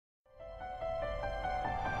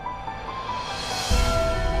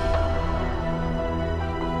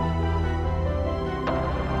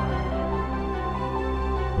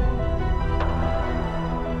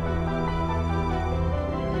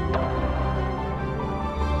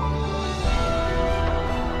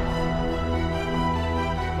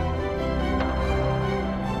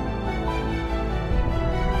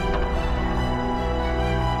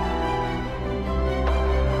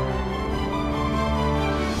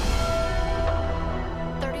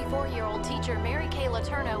teacher Mary Kay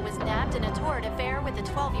Letourneau was nabbed in a torrid affair with a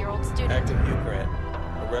 12-year-old student. Active Grant,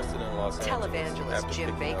 arrested in Los Angeles. Televangelist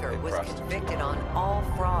Jim Baker was convicted on all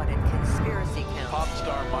fraud and conspiracy counts. Pop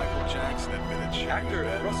star Michael Jackson admitted sharing Actor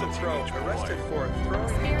bed with Russell a Crowe teenage arrested boy. for throwing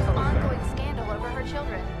Spears' ongoing scandal over her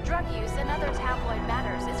children, drug use, and other tabloid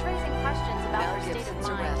matters is raising questions about Mel her state of Gibson's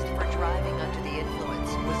mind. arrest for driving under the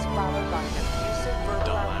influence was followed by an abusive verbal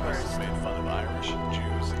Don Imus outburst. has made fun of Irish,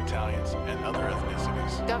 Jews, Italians, and other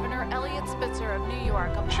ethnicities. Governor Elliot Spitzer of New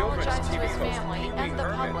York apologized to TV his host family Pee Wee and the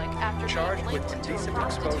Herman public after charged being with linked to a indecent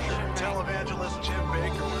prostitution exposure. ring. Televangelist Jim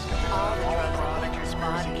Baker was convicted All of the all drugs fraud and in Baker's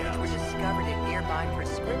conspiracy body, which were counts. discovered in nearby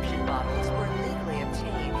prescription bottles, were legally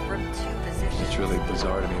obtained from 2 physicians. It's really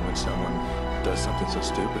bizarre to me when someone does something so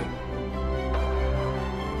stupid.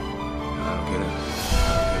 I don't get it.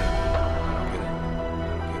 I don't get it. I don't get it. I don't get it.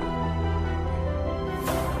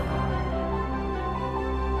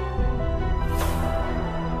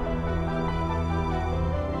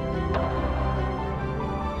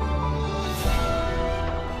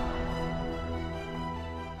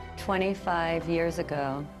 25 years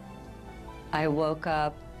ago, I woke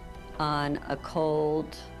up on a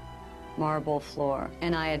cold marble floor,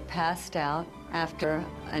 and I had passed out after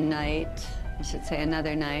a night, I should say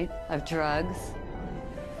another night, of drugs.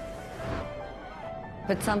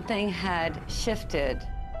 But something had shifted,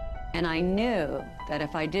 and I knew that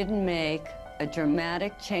if I didn't make a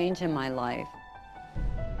dramatic change in my life,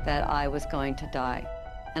 that I was going to die.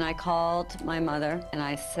 And I called my mother and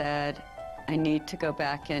I said, I need to go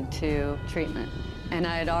back into treatment. And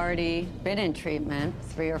I had already been in treatment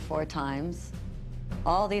 3 or 4 times.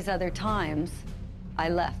 All these other times, I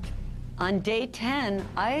left. On day 10,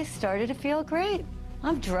 I started to feel great.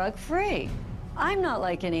 I'm drug-free. I'm not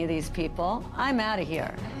like any of these people. I'm out of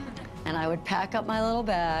here. And I would pack up my little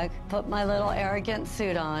bag, put my little arrogant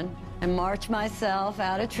suit on, and march myself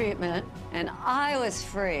out of treatment, and I was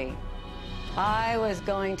free. I was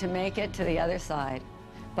going to make it to the other side.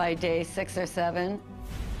 By day 6 or 7,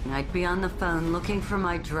 I'd be on the phone looking for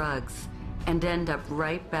my drugs and end up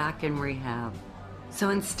right back in rehab.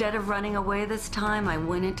 So instead of running away this time, I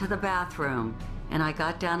went into the bathroom and I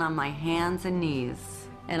got down on my hands and knees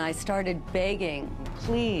and I started begging,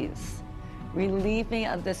 please, relieve me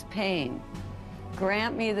of this pain.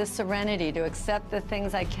 Grant me the serenity to accept the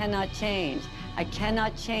things I cannot change. I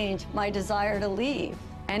cannot change my desire to leave.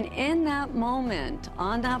 And in that moment,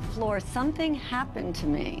 on that floor, something happened to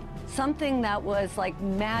me. Something that was like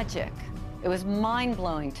magic. It was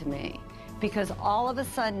mind-blowing to me. Because all of a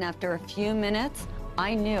sudden, after a few minutes,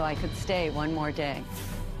 I knew I could stay one more day.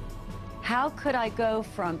 How could I go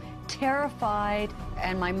from terrified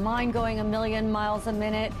and my mind going a million miles a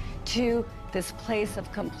minute to this place of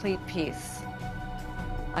complete peace?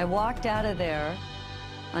 I walked out of there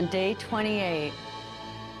on day 28,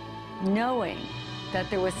 knowing that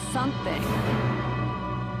there was something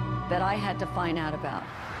that I had to find out about.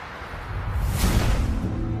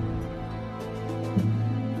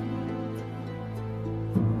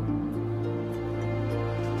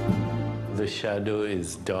 The shadow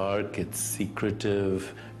is dark, it's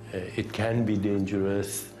secretive, it can be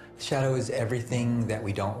dangerous. Shadow is everything that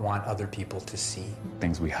we don't want other people to see.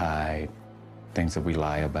 Things we hide, things that we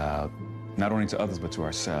lie about, not only to others, but to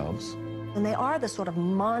ourselves. And they are the sort of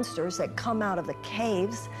monsters that come out of the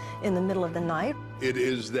caves in the middle of the night. It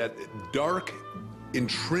is that dark,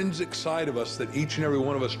 intrinsic side of us that each and every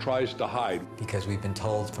one of us tries to hide. Because we've been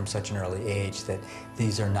told from such an early age that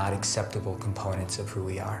these are not acceptable components of who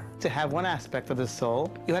we are. To have one aspect of the soul,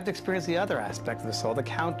 you have to experience the other aspect of the soul to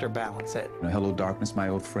counterbalance it. Hello, darkness, my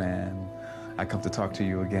old friend. I come to talk to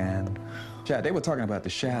you again. Chad, they were talking about the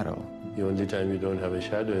shadow. The only time you don't have a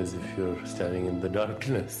shadow is if you're standing in the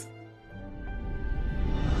darkness.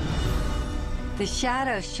 The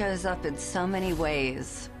shadow shows up in so many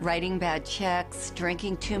ways. Writing bad checks,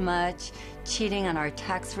 drinking too much, cheating on our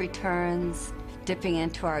tax returns, dipping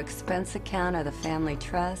into our expense account or the family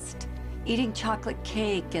trust, eating chocolate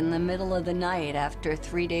cake in the middle of the night after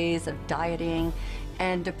 3 days of dieting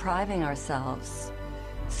and depriving ourselves,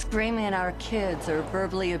 screaming at our kids or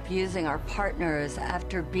verbally abusing our partners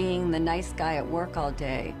after being the nice guy at work all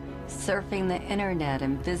day, surfing the internet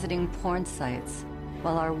and visiting porn sites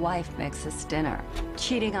while our wife makes us dinner,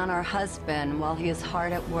 cheating on our husband while he is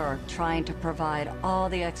hard at work trying to provide all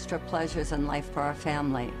the extra pleasures in life for our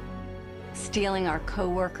family, stealing our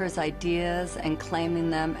co-workers' ideas and claiming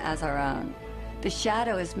them as our own. The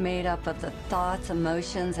shadow is made up of the thoughts,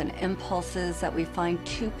 emotions, and impulses that we find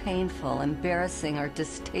too painful, embarrassing, or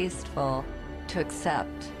distasteful to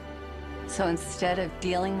accept. So instead of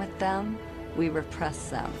dealing with them, we repress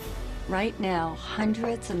them. Right now,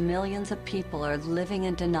 hundreds of millions of people are living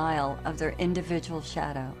in denial of their individual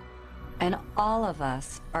shadow. And all of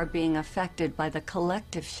us are being affected by the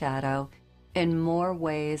collective shadow in more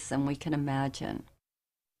ways than we can imagine.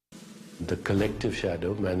 The collective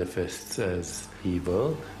shadow manifests as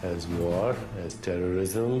evil, as war, as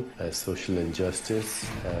terrorism, as social injustice,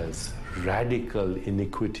 as radical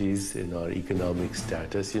inequities in our economic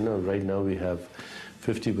status. You know, right now we have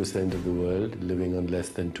 50% of the world living on less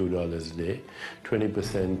than $2 a day,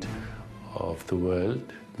 20% of the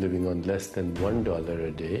world living on less than $1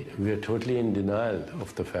 a day. We are totally in denial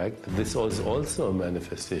of the fact that this is also a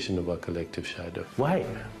manifestation of our collective shadow. Why?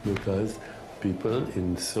 Because people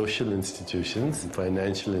in social institutions,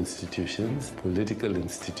 financial institutions, political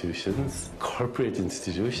institutions, corporate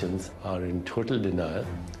institutions are in total denial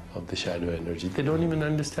of the shadow energy. They don't even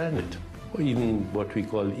understand it. Or even what we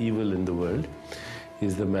call evil in the world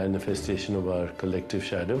is the manifestation of our collective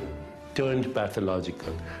shadow, turned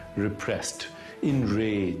pathological, repressed, in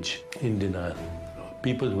rage, in denial.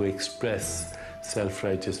 People who express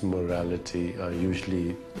self-righteous morality are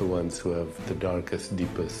usually the ones who have the darkest,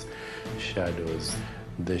 deepest shadows.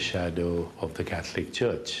 The shadow of the Catholic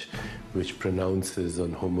Church, which pronounces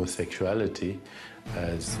on homosexuality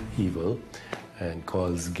as evil and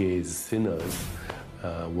calls gays sinners,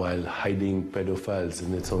 while hiding pedophiles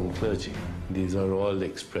in its own clergy. These are all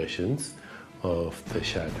expressions of the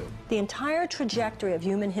shadow. The entire trajectory of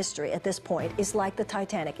human history at this point is like the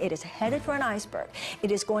Titanic. It is headed for an iceberg.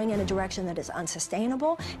 It is going in a direction that is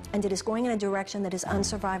unsustainable, and it is going in a direction that is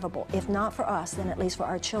unsurvivable. If not for us, then at least for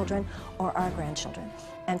our children or our grandchildren.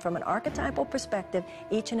 And from an archetypal perspective,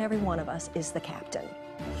 each and every one of us is the captain.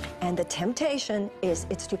 And the temptation is,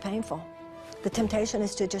 it's too painful. The temptation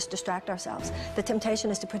is to just distract ourselves. The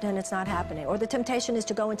temptation is to pretend it's not happening. Or the temptation is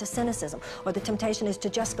to go into cynicism. Or the temptation is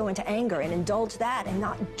to just go into anger and indulge that and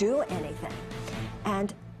not do anything.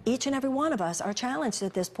 And each and every one of us are challenged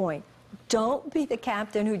at this point. Don't be the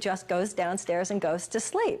captain who just goes downstairs and goes to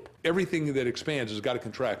sleep. Everything that expands has got to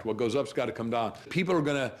contract. What goes up's got to come down. People are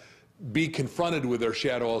going to be confronted with their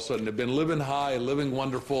shadow all of a sudden. They've been living high, living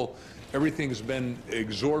wonderful. Everything's been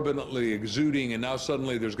exorbitantly exuding, and now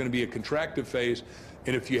suddenly there's going to be a contractive phase.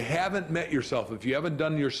 And if you haven't met yourself, if you haven't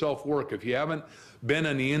done your self-work, if you haven't been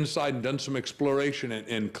on the inside and done some exploration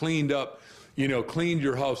and cleaned up, you know, cleaned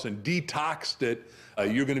your house and detoxed it,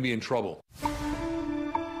 you're going to be in trouble.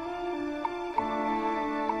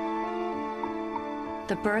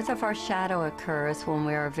 The birth of our shadow occurs when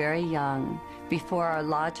we are very young, before our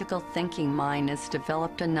logical thinking mind is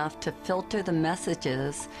developed enough to filter the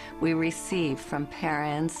messages we receive from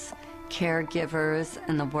parents, caregivers,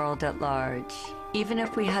 and the world at large. Even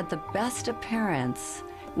if we had the best of parents,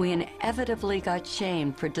 we inevitably got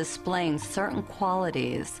shamed for displaying certain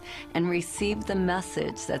qualities and received the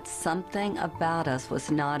message that something about us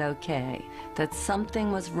was not okay, that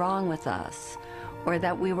something was wrong with us, or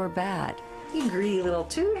that we were bad. You greedy little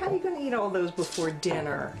toot, how are you going to eat all those before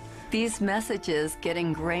dinner? These messages get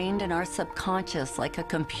ingrained in our subconscious like a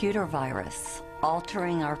computer virus,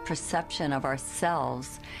 altering our perception of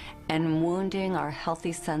ourselves and wounding our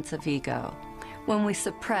healthy sense of ego. When we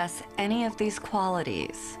suppress any of these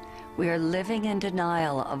qualities, we are living in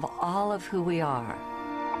denial of all of who we are.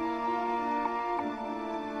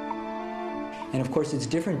 And of course, it's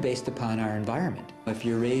different based upon our environment. If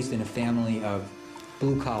you're raised in a family of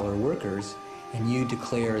blue-collar workers and you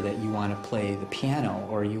declare that you want to play the piano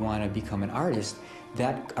or you want to become an artist,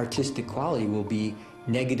 that artistic quality will be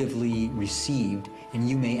negatively received and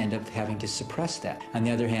you may end up having to suppress that. On the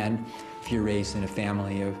other hand, if you're raised in a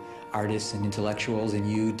family of artists and intellectuals and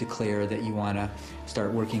you declare that you want to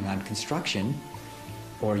start working on construction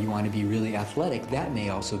or you want to be really athletic, that may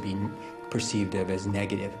also be perceived of as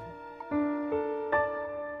negative.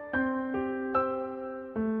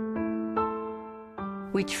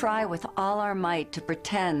 We try with all our might to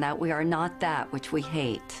pretend that we are not that which we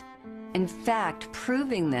hate. In fact,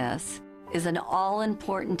 proving this is an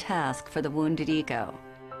all-important task for the wounded ego.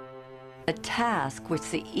 A task which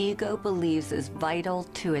the ego believes is vital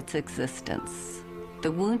to its existence.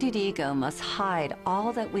 The wounded ego must hide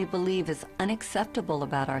all that we believe is unacceptable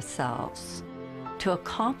about ourselves. To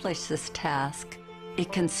accomplish this task,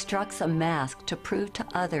 it constructs a mask to prove to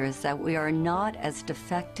others that we are not as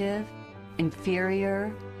defective,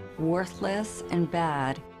 inferior, worthless, and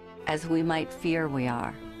bad as we might fear we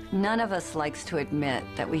are. None of us likes to admit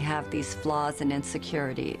that we have these flaws and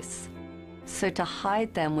insecurities. So to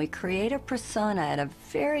hide them, we create a persona at a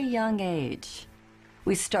very young age.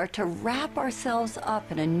 We start to wrap ourselves up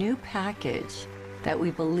in a new package that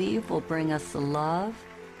we believe will bring us the love,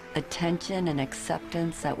 attention, and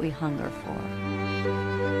acceptance that we hunger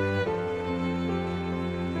for.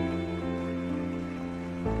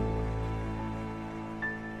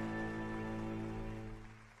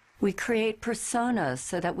 We create personas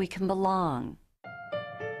so that we can belong.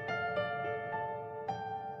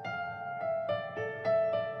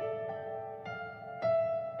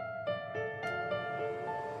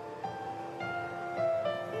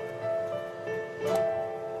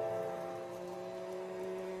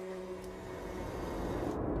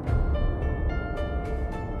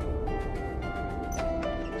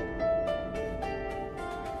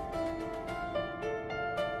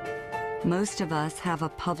 Most of us have a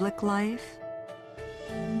public life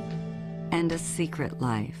and a secret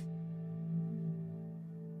life.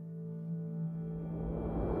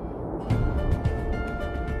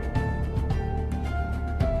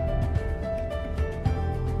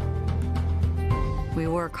 We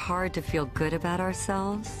work hard to feel good about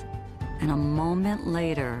ourselves, and a moment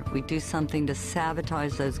later, we do something to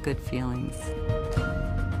sabotage those good feelings.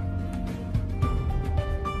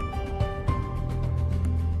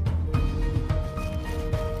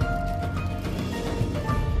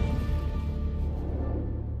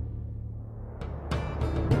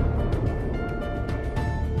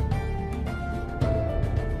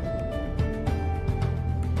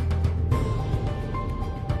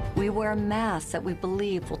 We wear masks that we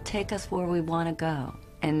believe will take us where we want to go.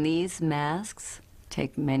 And these masks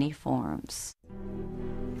take many forms.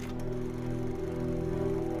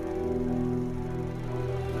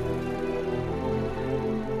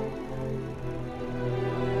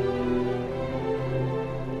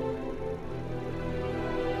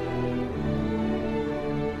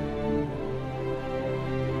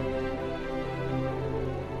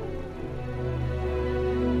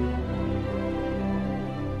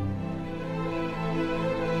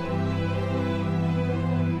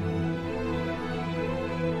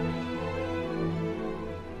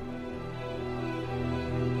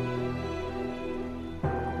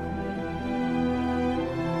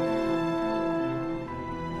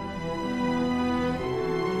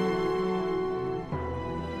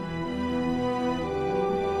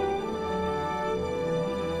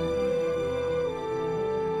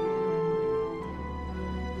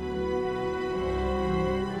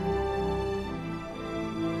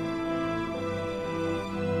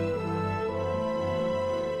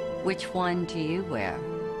 Which one do you wear?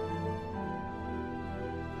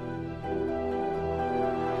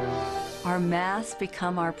 Our masks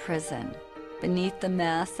become our prison. Beneath the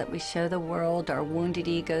mask that we show the world, our wounded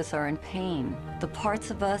egos are in pain. The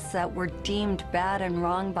parts of us that were deemed bad and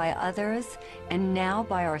wrong by others, and now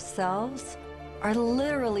by ourselves, are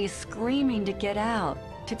literally screaming to get out,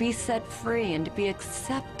 to be set free, and to be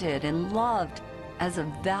accepted and loved as a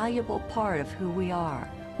valuable part of who we are.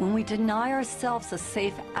 When we deny ourselves a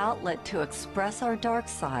safe outlet to express our dark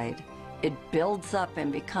side, it builds up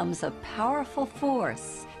and becomes a powerful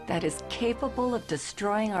force that is capable of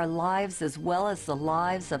destroying our lives as well as the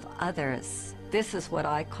lives of others. This is what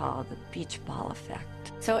I call the beach ball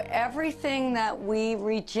effect. So everything that we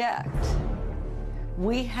reject,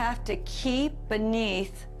 we have to keep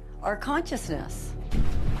beneath our consciousness.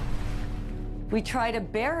 We try to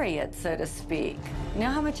bury it, so to speak. You know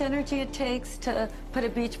how much energy it takes to put a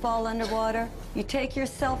beach ball underwater? You take your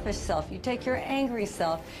selfish self, you take your angry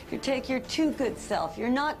self, you take your too good self, your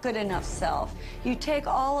not good enough self. You take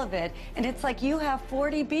all of it, and it's like you have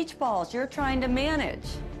 40 beach balls you're trying to manage.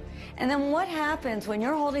 And then what happens when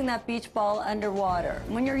you're holding that beach ball underwater?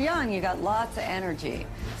 When you're young, you got lots of energy,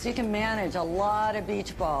 so you can manage a lot of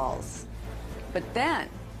beach balls. But then,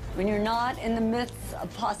 when you're not in the midst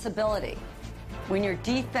of possibility, when your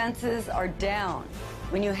defenses are down,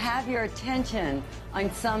 when you have your attention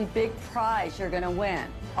on some big prize you're going to win,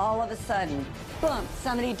 all of a sudden, boom,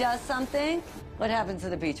 somebody does something. What happens to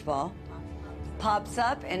the beach ball? Pops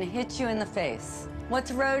up and hits you in the face.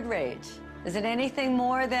 What's road rage? Is it anything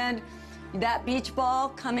more than that beach ball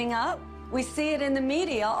coming up? We see it in the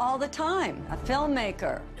media all the time. A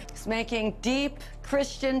filmmaker is making deep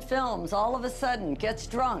Christian films, all of a sudden gets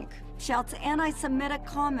drunk, shouts anti-Semitic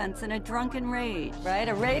comments in a drunken rage, right?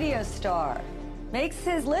 A radio star makes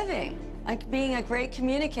his living like being a great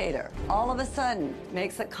communicator. All of a sudden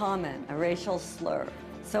makes a comment, a racial slur.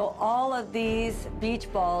 So all of these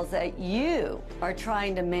beach balls that you are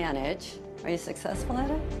trying to manage, are you successful at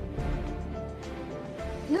it?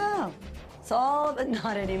 No. It's all of it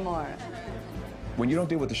not anymore. When you don't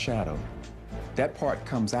deal with the shadow, that part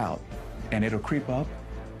comes out and it'll creep up.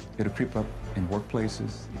 It'll creep up in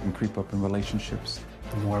workplaces, it can creep up in relationships.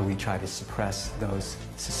 The more we try to suppress those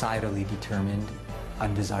societally determined,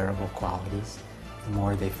 undesirable qualities, the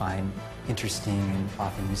more they find interesting and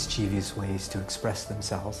often mischievous ways to express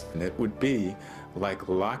themselves. And it would be like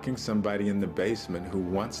locking somebody in the basement who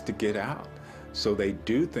wants to get out. So they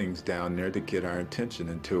do things down there to get our attention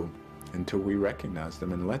until we recognize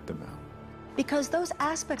them and let them out. Because those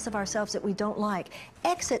aspects of ourselves that we don't like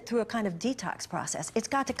exit through a kind of detox process. It's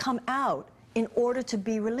got to come out in order to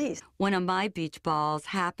be released. One of my beach balls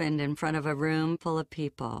happened in front of a room full of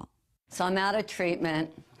people. So I'm out of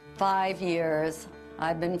treatment, 5 years.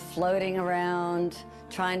 I've been floating around,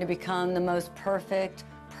 trying to become the most perfect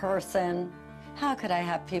person. How could I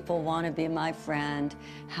have people want to be my friend?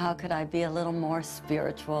 How could I be a little more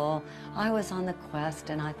spiritual? I was on the quest,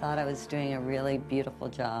 and I thought I was doing a really beautiful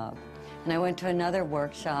job. And I went to another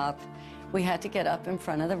workshop. We had to get up in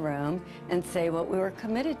front of the room and say what we were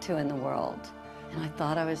committed to in the world. And I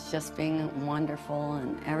thought I was just being wonderful,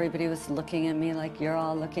 and everybody was looking at me like you're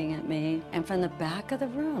all looking at me. And from the back of the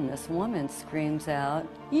room, this woman screams out,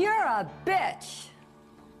 "You're a bitch!"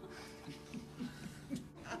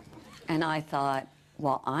 And I thought,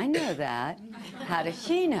 well, I know that. How does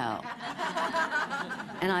she know?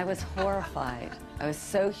 And I was horrified. I was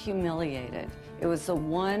so humiliated. It was the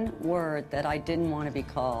one word that I didn't want to be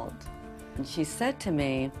called. And she said to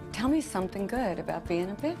me, "Tell me something good about being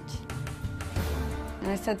a bitch." And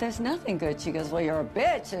I said, "There's nothing good." She goes, "Well, you're a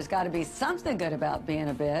bitch. There's got to be something good about being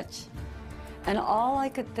a bitch." And all I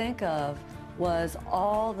could think of was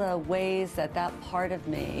all the ways that that part of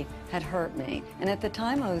me had hurt me. And at the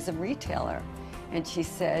time, I was a retailer. And she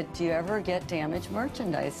said, "Do you ever get damaged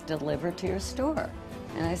merchandise delivered to your store?"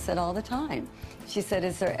 And I said, "All the time." She said,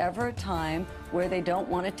 "Is there ever a time where they don't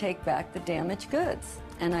want to take back the damaged goods?"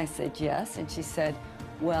 And I said, "Yes." And she said,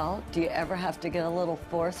 "Well, do you ever have to get a little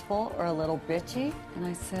forceful or a little bitchy?" And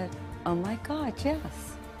I said, "Oh my God,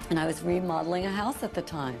 yes." And I was remodeling a house at the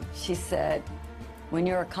time. She said, "When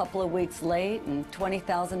you're a couple of weeks late and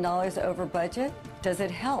 $20,000 over budget, does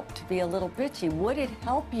it help to be a little bitchy? Would it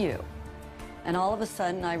help you?" And all of a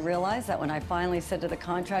sudden, I realized that when I finally said to the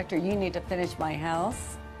contractor, "You need to finish my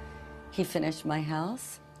house," he finished my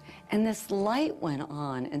house. And this light went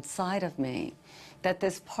on inside of me, that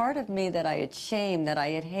this part of me that I had shamed, that I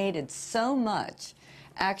had hated so much,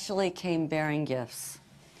 actually came bearing gifts.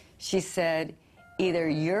 She said, "Either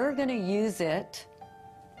you're going to use it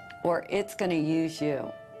or it's going to use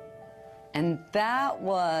you." And that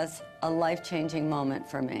was a life-changing moment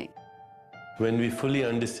for me. When we fully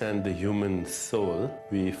understand the human soul,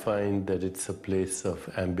 we find that it's a place of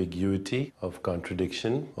ambiguity, of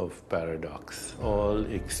contradiction, of paradox. All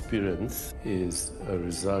experience is a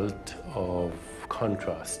result of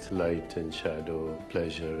contrast, light and shadow,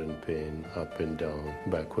 pleasure and pain, up and down,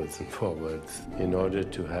 backwards and forwards. In order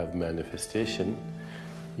to have manifestation,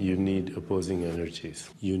 you need opposing energies.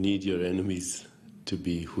 You need your enemies to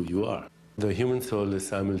be who you are. The human soul is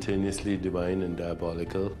simultaneously divine and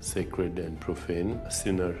diabolical, sacred and profane,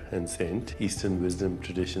 sinner and saint. Eastern wisdom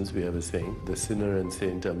traditions, we have a saying, the sinner and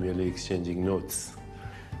saint are merely exchanging notes.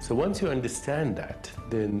 So once you understand that,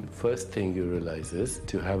 then first thing you realize is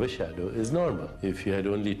to have a shadow is normal. If you had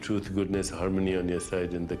only truth, goodness, harmony on your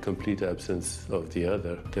side and the complete absence of the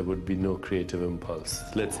other, there would be no creative impulse.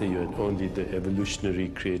 Let's say you had only the evolutionary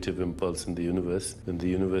creative impulse in the universe, then the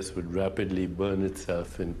universe would rapidly burn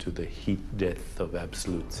itself into the heat death of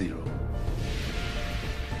absolute zero.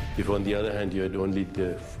 If, on the other hand, you had only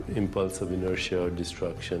the impulse of inertia or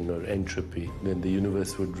destruction or entropy, then the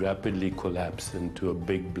universe would rapidly collapse into a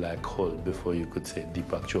big black hole before you could say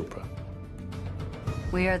Deepak Chopra.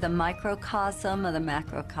 We are the microcosm of the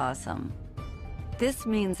macrocosm. This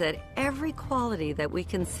means that every quality that we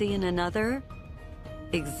can see in another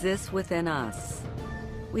exists within us.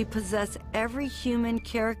 We possess every human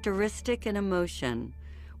characteristic and emotion,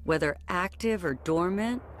 whether active or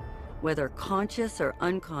dormant, whether conscious or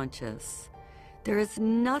unconscious. There is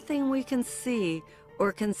nothing we can see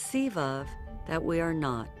or conceive of that we are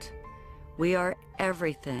not. We are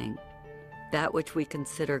everything, that which we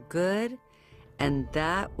consider good and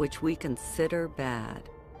that which we consider bad.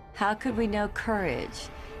 How could we know courage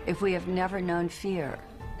if we have never known fear?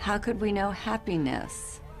 How could we know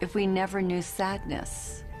happiness if we never knew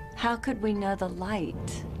sadness? How could we know the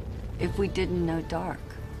light if we didn't know dark?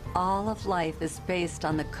 All of life is based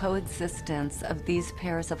on the coexistence of these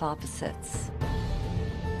pairs of opposites.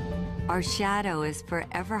 Our shadow is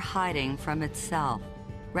forever hiding from itself.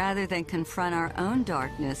 Rather than confront our own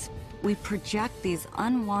darkness, we project these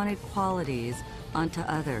unwanted qualities onto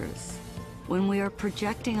others. When we are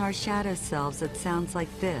projecting our shadow selves, it sounds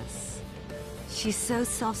like this. She's so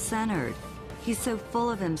self-centered. He's so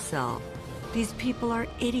full of himself. These people are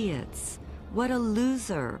idiots. What a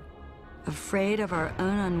loser. Afraid of our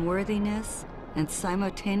own unworthiness and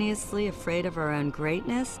simultaneously afraid of our own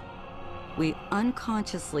greatness, we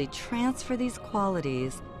unconsciously transfer these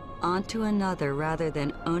qualities onto another rather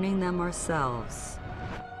than owning them ourselves.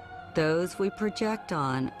 Those we project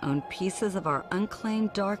on own pieces of our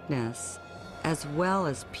unclaimed darkness as well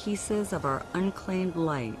as pieces of our unclaimed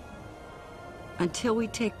light. Until we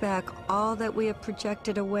take back all that we have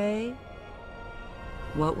projected away,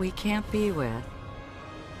 what we can't be with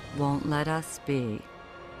won't let us be.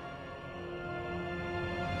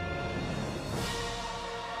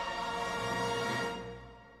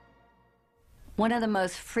 One of the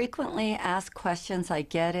most frequently asked questions I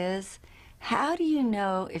get is, how do you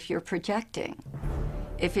know if you're projecting?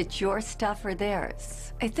 If it's your stuff or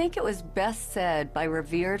theirs? I think it was best said by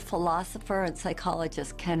revered philosopher and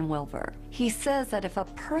psychologist Ken Wilber. He says that if a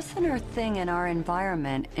person or thing in our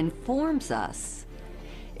environment informs us,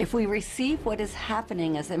 if we receive what is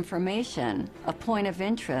happening as information, a point of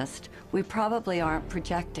interest, we probably aren't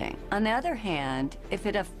projecting. On the other hand, if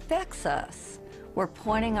it affects us, we're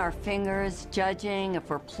pointing our fingers, judging, if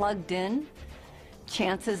we're plugged in,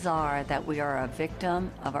 chances are that we are a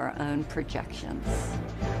victim of our own projections.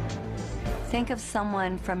 Think of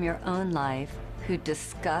someone from your own life who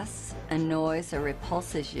disgusts, annoys, or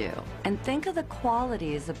repulses you, and think of the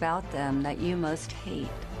qualities about them that you most hate.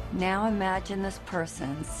 Now imagine this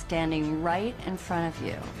person standing right in front of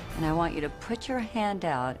you, and I want you to put your hand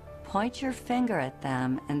out, point your finger at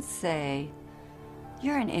them, and say,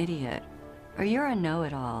 "You're an idiot," or "You're a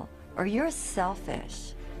know-it-all," or "You're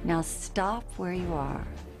selfish." Now stop where you are.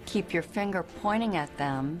 Keep your finger pointing at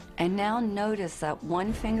them, and now notice that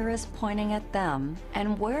one finger is pointing at them,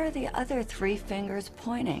 and where are the other 3 fingers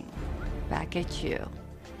pointing? Back at you.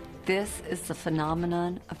 This is the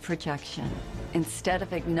phenomenon of projection. Instead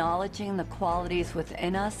of acknowledging the qualities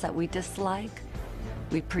within us that we dislike,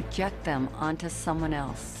 we project them onto someone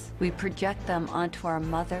else. We project them onto our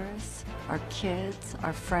mothers, our kids,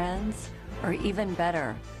 our friends, or even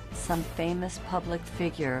better, some famous public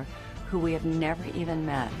figure who we have never even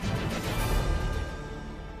met.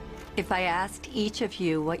 If I asked each of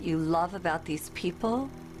you what you love about these people,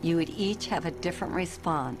 you would each have a different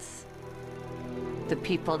response. The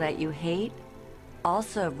people that you hate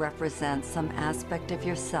also represent some aspect of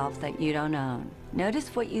yourself that you don't own.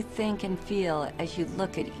 Notice what you think and feel as you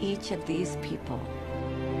look at each of these people.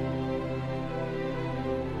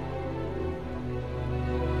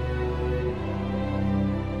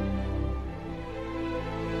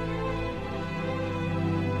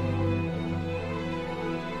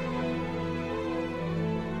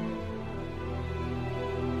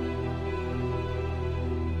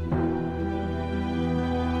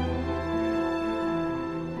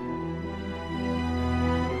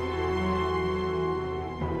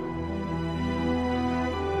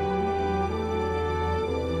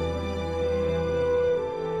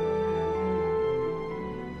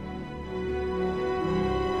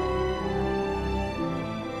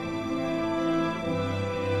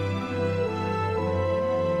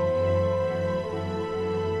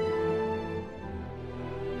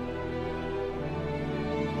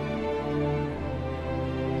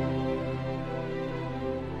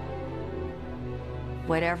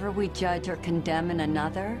 Whatever we judge or condemn in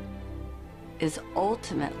another is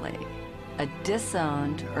ultimately a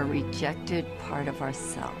disowned or rejected part of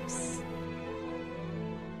ourselves.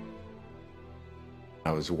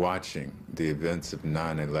 I was watching the events of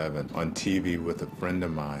 9/11 on TV with a friend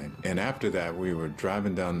of mine, and after that we were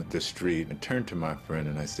driving down the street. I turned to my friend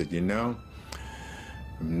and I said, "You know,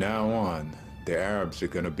 from now on, the Arabs are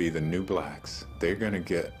going to be the new blacks. They're going to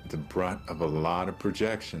get the brunt of a lot of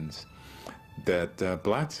projections that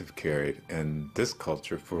blacks have carried in this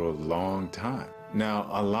culture for a long time." Now,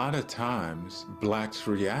 a lot of times, blacks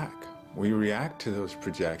react. We react to those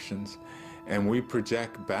projections, and we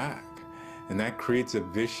project back. And that creates a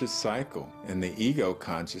vicious cycle. And the ego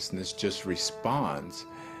consciousness just responds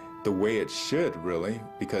the way it should, really,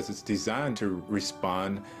 because it's designed to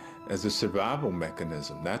respond as a survival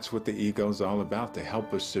mechanism. That's what the ego is all about, to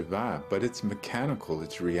help us survive. But it's mechanical,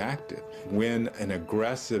 it's reactive. When an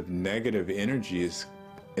aggressive, negative energy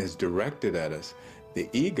is directed at us, the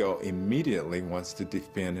ego immediately wants to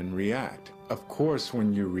defend and react. Of course,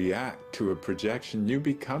 when you react to a projection, you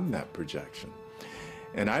become that projection.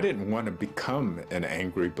 And I didn't want to become an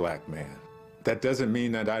angry black man. That doesn't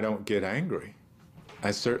mean that I don't get angry.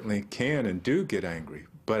 I certainly can and do get angry,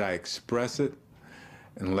 but I express it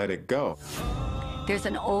and let it go. There's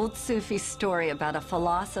an old Sufi story about a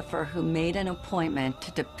philosopher who made an appointment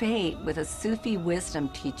to debate with a Sufi wisdom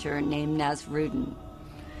teacher named Nasruddin.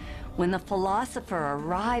 When the philosopher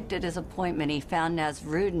arrived at his appointment, he found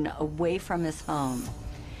Nasruddin away from his home.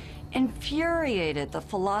 Infuriated, the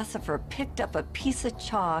philosopher picked up a piece of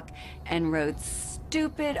chalk and wrote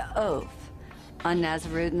 "stupid oaf" on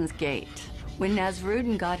Nasrudin's gate. When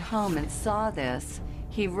Nasrudin got home and saw this,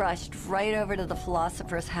 he rushed right over to the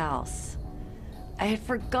philosopher's house. "I had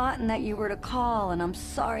forgotten that you were to call, and I'm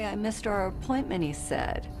sorry I missed our appointment," he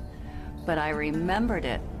said. "But I remembered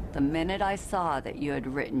it the minute I saw that you had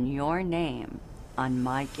written your name on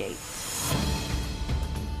my gate."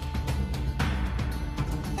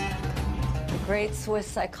 The great Swiss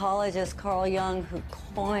psychologist Carl Jung, who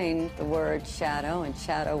coined the word shadow and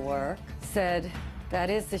shadow work, said, "That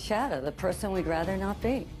is the shadow, the person we'd rather not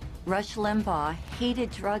be." Rush Limbaugh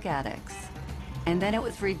hated drug addicts, and then it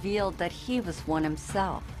was revealed that he was one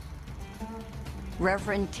himself.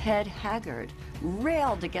 Reverend Ted Haggard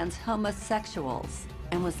railed against homosexuals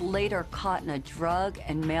and was later caught in a drug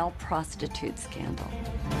and male prostitute scandal.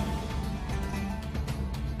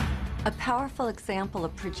 A powerful example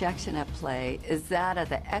of projection at play is that of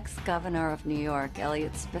the ex-governor of New York,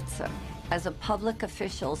 Eliot Spitzer. As a public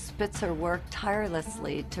official, Spitzer worked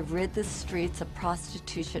tirelessly to rid the streets of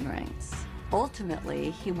prostitution rings.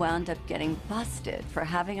 Ultimately, he wound up getting busted for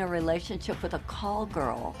having a relationship with a call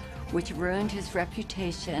girl, which ruined his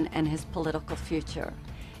reputation and his political future.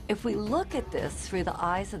 If we look at this through the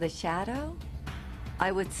eyes of the shadow,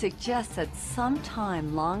 I would suggest that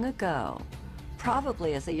sometime long ago,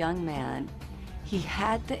 probably as a young man, he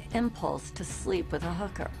had the impulse to sleep with a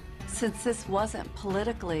hooker. Since this wasn't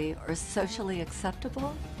politically or socially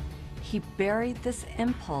acceptable, he buried this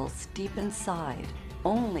impulse deep inside,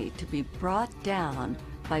 only to be brought down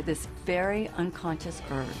by this very unconscious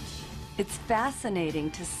urge. It's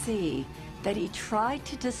fascinating to see that he tried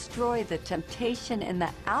to destroy the temptation in the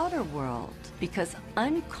outer world because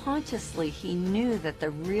unconsciously he knew that the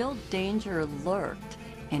real danger lurked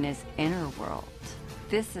in his inner world.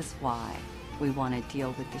 This is why we want to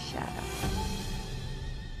deal with the shadow.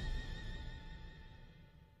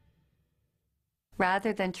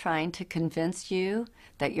 Rather than trying to convince you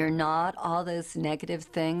that you're not all those negative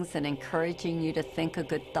things and encouraging you to think a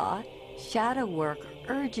good thought, shadow work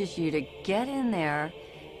urges you to get in there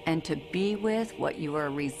and to be with what you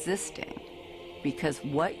are resisting, because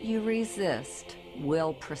what you resist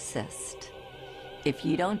will persist. If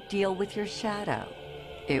you don't deal with your shadow,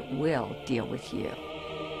 it will deal with you.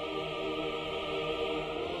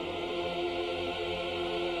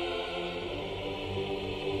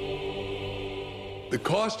 The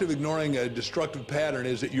cost of ignoring a destructive pattern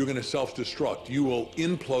is that you're going to self-destruct. You will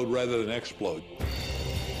implode rather than explode.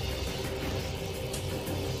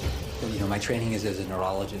 You know, my training is as a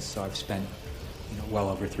neurologist, so I've spent well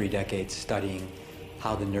over 3 decades studying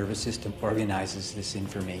how the nervous system organizes this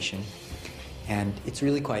information. And it's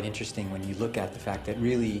really quite interesting when you look at the fact that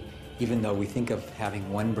really, even though we think of having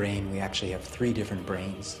one brain, we actually have 3 different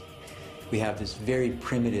brains. We have this very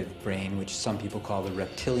primitive brain, which some people call the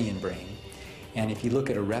reptilian brain. And if you look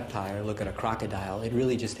at a reptile or look at a crocodile, it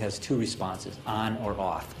really just has 2 responses, on or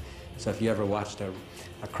off. So if you ever watched a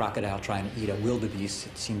crocodile trying to eat a wildebeest,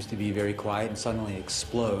 it seems to be very quiet and suddenly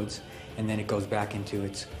explodes, and then it goes back into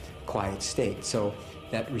its quiet state. So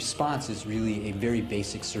that response is really a very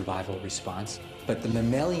basic survival response. But the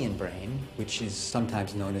mammalian brain, which is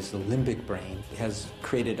sometimes known as the limbic brain, has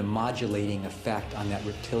created a modulating effect on that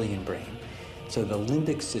reptilian brain. So the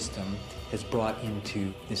limbic system has brought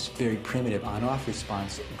into this very primitive on-off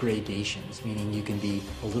response gradations, meaning you can be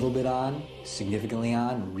a little bit on, significantly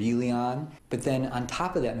on, really on. But then on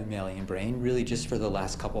top of that mammalian brain, really just for the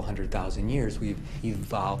last couple 100,000 years, we've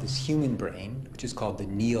evolved this human brain, which is called the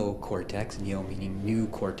neocortex, neo meaning new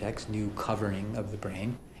cortex, new covering of the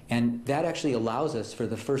brain. And that actually allows us, for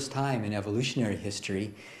the first time in evolutionary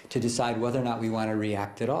history, to decide whether or not we want to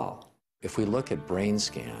react at all. If we look at brain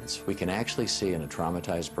scans, we can actually see in a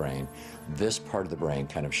traumatized brain this part of the brain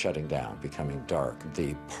kind of shutting down, becoming dark.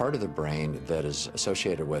 The part of the brain that is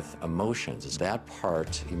associated with emotions is that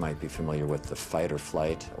part, you might be familiar with the fight or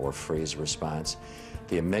flight or freeze response.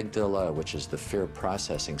 The amygdala, which is the fear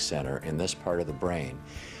processing center in this part of the brain,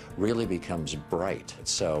 really becomes bright.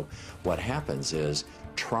 So what happens is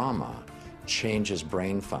trauma changes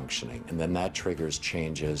brain functioning, and then that triggers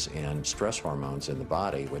changes in stress hormones in the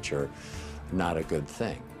body, which are not a good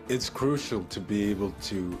thing. It's crucial to be able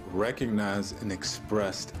to recognize and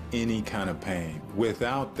express any kind of pain.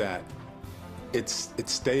 Without that, it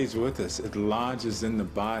stays with us, it lodges in the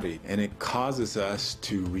body, and it causes us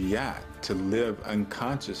to react, to live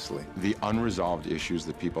unconsciously. The unresolved issues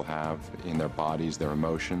that people have in their bodies, their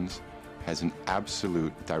emotions, has an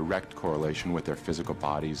absolute direct correlation with their physical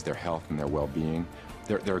bodies, their health and their well-being,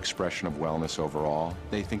 their expression of wellness overall.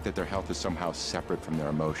 They think that their health is somehow separate from their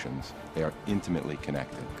emotions. They are intimately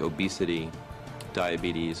connected. Obesity,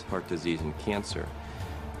 diabetes, heart disease, and cancer,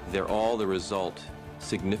 they're all the result,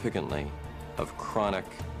 significantly, of chronic,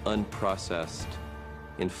 unprocessed,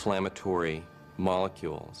 inflammatory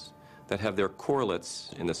molecules that have their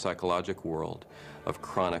correlates in the psychological world of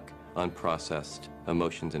chronic, unprocessed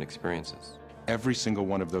emotions and experiences. Every single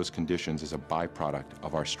one of those conditions is a byproduct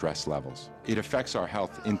of our stress levels. It affects our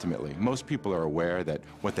health intimately. Most people are aware that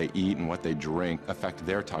what they eat and what they drink affect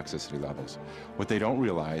their toxicity levels. What they don't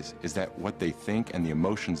realize is that what they think and the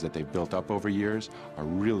emotions that they've built up over years are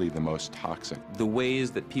really the most toxic. The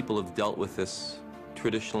ways that people have dealt with this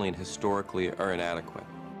traditionally and historically are inadequate.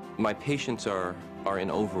 My patients are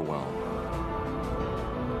in overwhelm.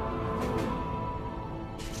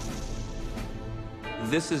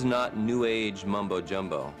 This is not New Age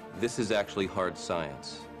mumbo-jumbo. This is actually hard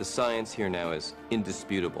science. The science here now is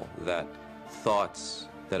indisputable, that thoughts,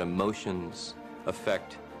 that emotions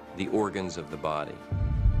affect the organs of the body.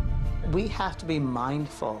 We have to be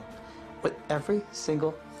mindful with every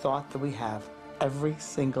single thought that we have every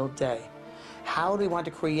single day. How do we want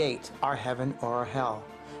to create our heaven or our hell?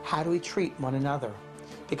 How do we treat one another?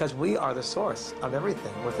 Because we are the source of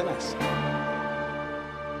everything within us.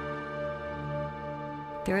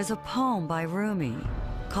 There is a poem by Rumi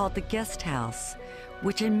called The Guest House,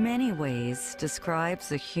 which in many ways describes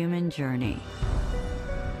the human journey.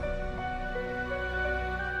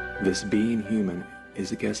 This being human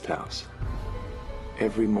is a guest house.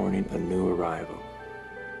 Every morning a new arrival,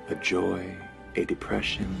 a joy, a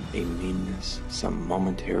depression, a meanness, some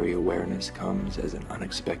momentary awareness comes as an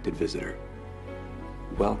unexpected visitor.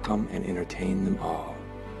 Welcome and entertain them all.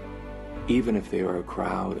 Even if they are a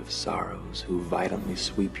crowd of sorrows who violently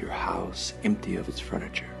sweep your house empty of its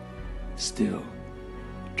furniture, still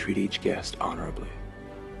treat each guest honorably.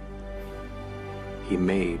 He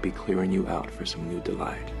may be clearing you out for some new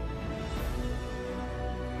delight.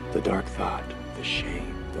 The dark thought, the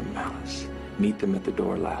shame, the malice, meet them at the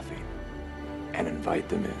door laughing and invite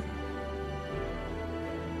them in.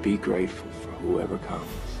 Be grateful for whoever comes,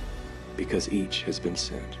 because each has been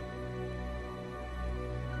sent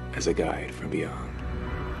as a guide from beyond.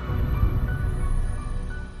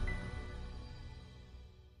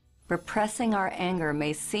 Repressing our anger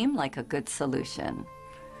may seem like a good solution,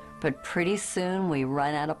 but pretty soon we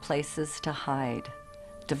run out of places to hide.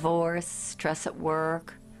 Divorce, stress at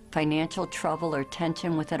work, financial trouble or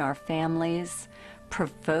tension within our families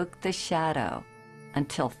provoke the shadow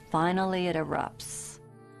until finally it erupts.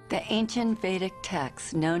 The ancient Vedic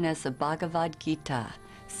text known as the Bhagavad Gita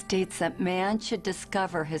states that man should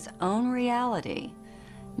discover his own reality,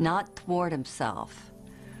 not thwart himself,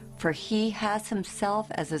 for he has himself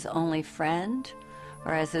as his only friend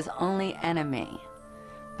or as his only enemy.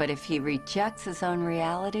 But if he rejects his own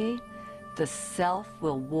reality, the self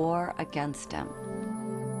will war against him.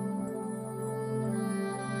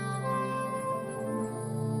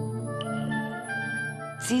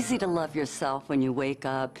 It's easy to love yourself when you wake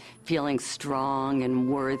up feeling strong and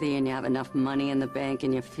worthy and you have enough money in the bank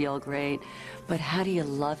and you feel great. But how do you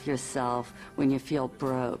love yourself when you feel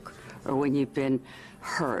broke or when you've been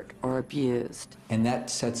hurt or abused? And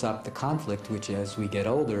that sets up the conflict, which as we get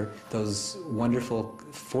older, those wonderful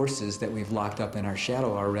forces that we've locked up in our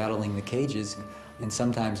shadow are rattling the cages. And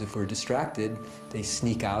sometimes if we're distracted, they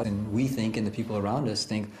sneak out and we think, and the people around us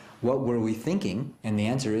think, what were we thinking? And the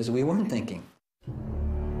answer is we weren't thinking.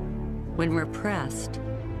 When repressed,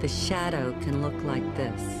 the shadow can look like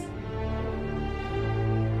this.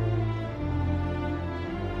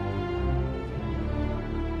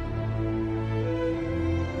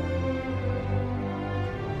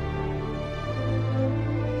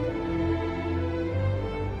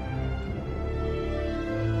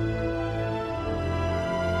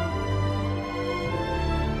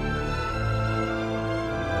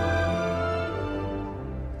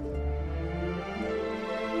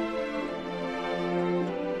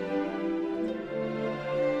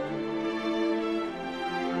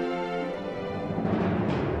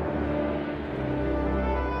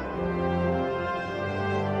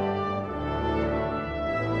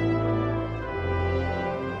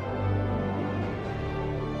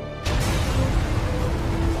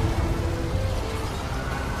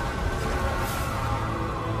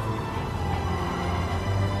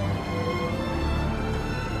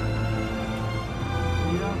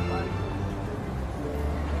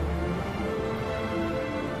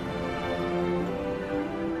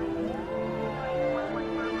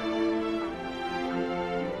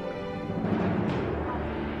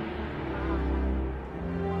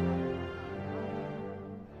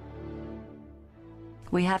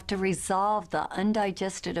 We have to resolve the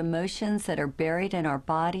undigested emotions that are buried in our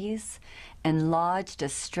bodies and lodged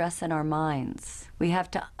as stress in our minds. We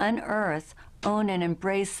have to unearth own and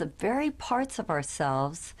embrace the very parts of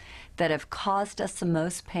ourselves that have caused us the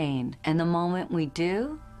most pain. And the moment we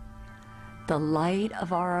do, the light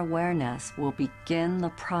of our awareness will begin the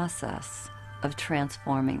process of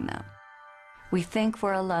transforming them. We think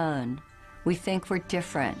we're alone. We think we're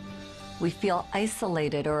different. We feel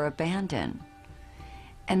isolated or abandoned.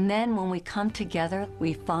 And then when we come together,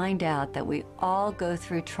 we find out that we all go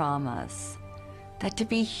through traumas, that to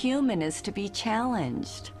be human is to be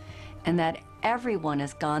challenged, and that everyone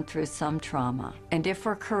has gone through some trauma. And if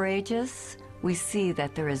we're courageous, we see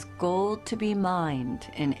that there is gold to be mined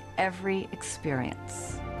in every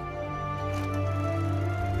experience.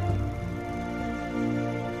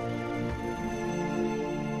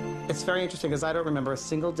 It's very interesting because I don't remember a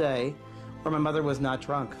single day where my mother was not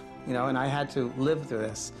drunk, you know, and I had to live through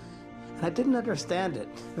this. And I didn't understand it.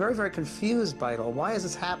 Very, very confused by it all. Why is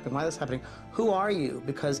this happening? Why is this happening? Who are you?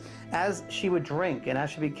 Because as she would drink and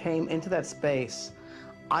as she became into that space,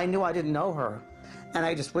 I knew I didn't know her. And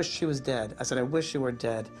I just wished she was dead. I said, I wish you were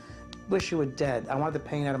dead. Wish you were dead. I want the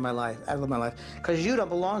pain out of my life, Because you don't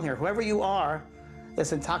belong here. Whoever you are,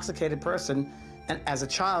 this intoxicated person, and as a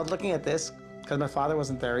child looking at this, because my father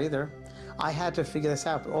wasn't there either, I had to figure this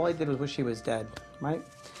out. But all I did was wish she was dead, right?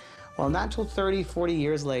 Well, not until 30, 40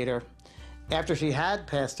 years later, after she had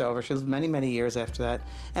passed over, she lived many, many years after that,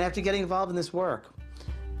 and after getting involved in this work,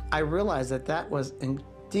 I realized that that was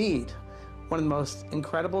indeed one of the most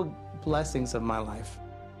incredible blessings of my life.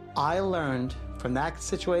 I learned from that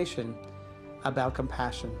situation about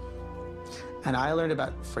compassion, and I learned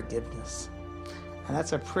about forgiveness. And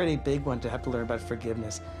that's a pretty big one to have to learn about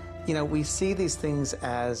forgiveness. You know, we see these things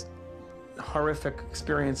as horrific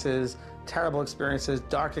experiences, terrible experiences,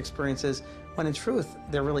 dark experiences, when in truth,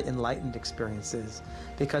 they're really enlightened experiences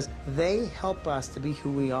because they help us to be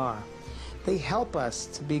who we are. They help us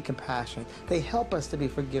to be compassionate. They help us to be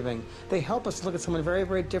forgiving. They help us to look at someone very,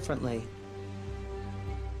 very differently.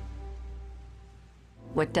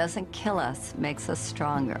 What doesn't kill us makes us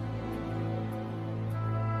stronger.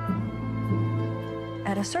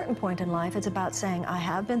 At a certain point in life, it's about saying, I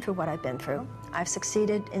have been through what I've been through. I've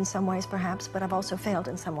succeeded in some ways, perhaps, but I've also failed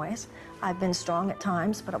in some ways. I've been strong at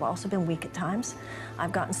times, but I've also been weak at times.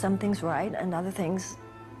 I've gotten some things right, and other things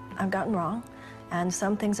I've gotten wrong. And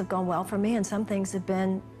some things have gone well for me, and some things have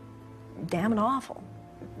been damn awful.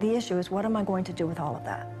 The issue is, what am I going to do with all of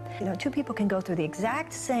that? You know, two people can go through the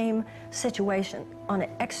exact same situation on an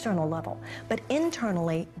external level, but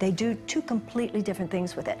internally, they do two completely different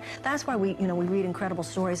things with it. That's why we read incredible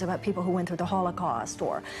stories about people who went through the Holocaust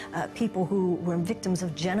or people who were victims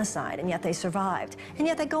of genocide, and yet they survived. And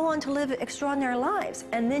yet they go on to live extraordinary lives.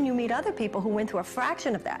 And then you meet other people who went through a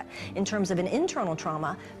fraction of that in terms of an internal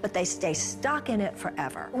trauma, but they stay stuck in it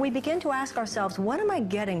forever. We begin to ask ourselves, what am I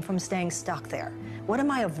getting from staying stuck there? What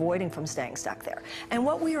am I avoiding from staying stuck there? And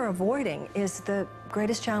what we are avoiding is the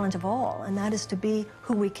greatest challenge of all, and that is to be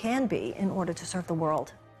who we can be in order to serve the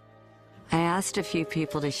world. I asked a few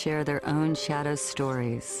people to share their own shadow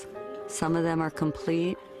stories. Some of them are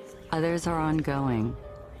complete, others are ongoing.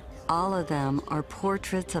 All of them are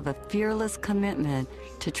portraits of a fearless commitment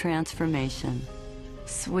to transformation.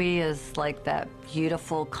 Sui is like that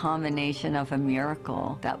beautiful combination of a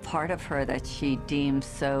miracle. That part of her that she deems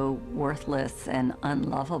so worthless and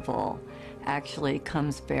unlovable actually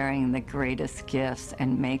comes bearing the greatest gifts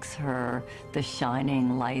and makes her the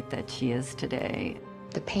shining light that she is today.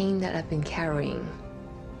 The pain that I've been carrying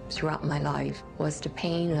throughout my life was the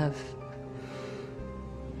pain of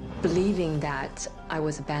believing that I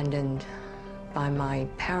was abandoned by my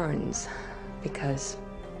parents because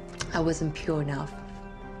I wasn't pure enough.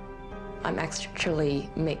 I'm actually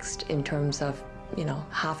mixed in terms of,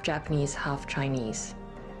 half Japanese, half Chinese.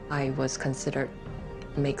 I was considered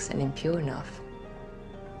mixed and impure enough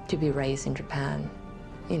to be raised in Japan.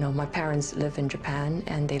 My parents live in Japan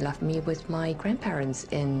and they left me with my grandparents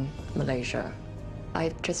in Malaysia.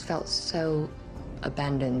 I just felt so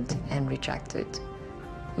abandoned and rejected.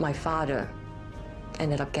 My father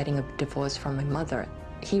ended up getting a divorce from my mother.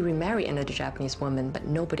 He remarried another Japanese woman, but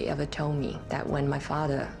nobody ever told me that when my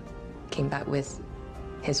father came back with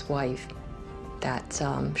his wife, that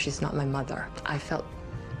she's not my mother. I felt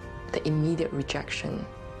the immediate rejection,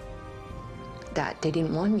 that they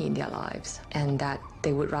didn't want me in their lives, and that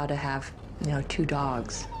they would rather have, 2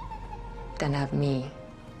 dogs than have me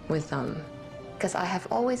with them. Because I have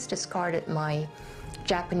always discarded my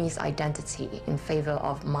Japanese identity in favor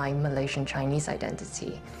of my Malaysian Chinese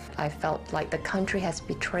identity. I felt like the country has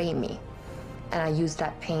betrayed me, and I used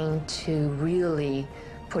that pain to really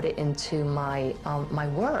put it into my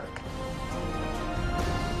work.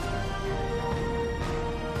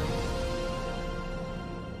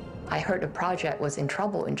 I heard a project was in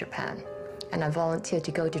trouble in Japan, and I volunteered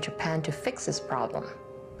to go to Japan to fix this problem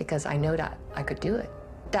because I know that I could do it.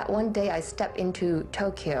 That one day I stepped into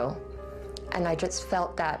Tokyo, and I just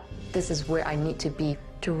felt that this is where I need to be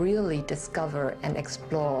to really discover and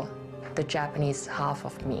explore the Japanese half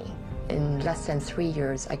of me. In less than 3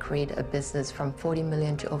 years, I created a business from $40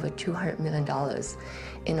 million to over $200 million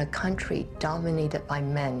in a country dominated by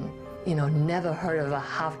men. You know, never heard of a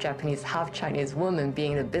half Japanese, half Chinese woman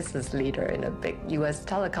being the business leader in a big US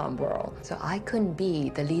telecom world. So I couldn't be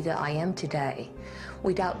the leader I am today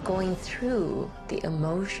without going through the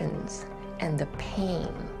emotions and the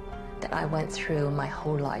pain that I went through my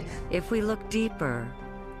whole life. If we look deeper,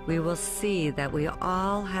 we will see that we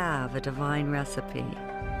all have a divine recipe.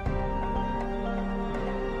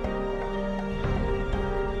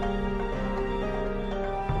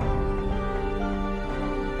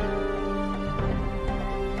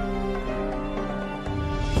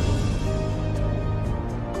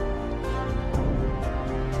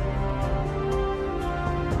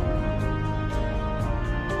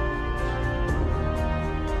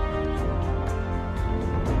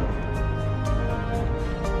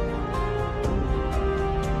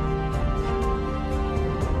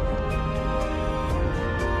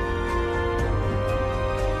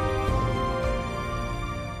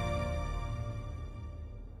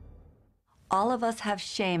 All of us have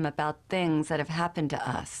shame about things that have happened to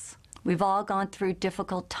us. We've all gone through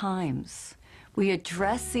difficult times. We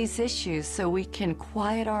address these issues so we can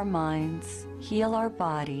quiet our minds, heal our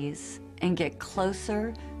bodies, and get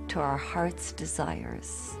closer to our heart's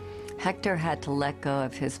desires. Hector had to let go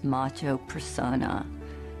of his macho persona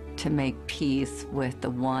to make peace with the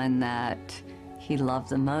one that he loved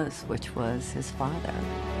the most, which was his father.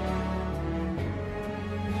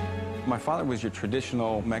 My father was your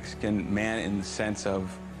traditional Mexican man in the sense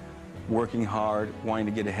of working hard, wanting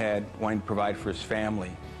to get ahead, wanting to provide for his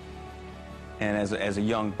family. And as a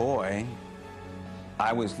young boy,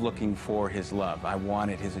 I was looking for his love. I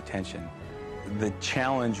wanted his attention. The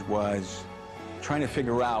challenge was trying to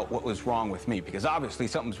figure out what was wrong with me, because obviously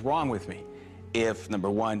something's wrong with me. If, number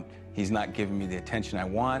one, he's not giving me the attention I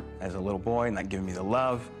want as a little boy, not giving me the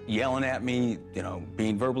love, yelling at me, you know,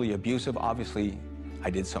 being verbally abusive, obviously I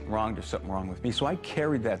did something wrong, there's something wrong with me. So I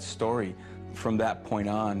carried that story from that point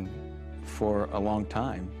on for a long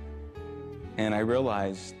time. And I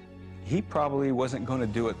realized he probably wasn't going to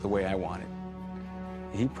do it the way I wanted.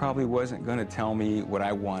 He probably wasn't going to tell me what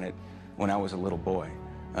I wanted when I was a little boy.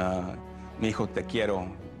 Mi hijo te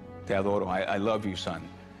quiero, te adoro, I love you, son.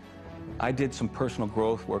 I did some personal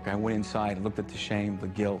growth work. I went inside, looked at the shame, the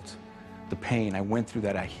guilt, the pain. I went through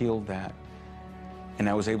that, I healed that. And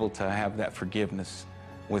I was able to have that forgiveness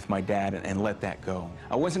with my dad and let that go.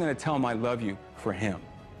 I wasn't going to tell him I love you for him.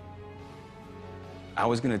 I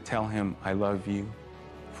was going to tell him I love you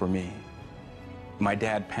for me. My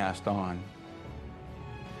dad passed on.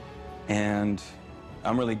 And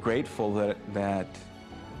I'm really grateful that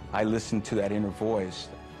I listened to that inner voice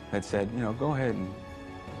that said, you know, go ahead and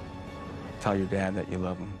tell your dad that you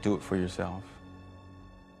love him. Do it for yourself.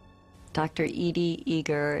 Dr. Edie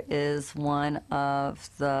Eger is one of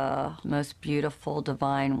the most beautiful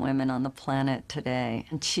divine women on the planet today.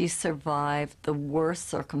 And she survived the worst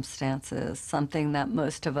circumstances, something that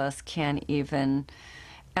most of us can't even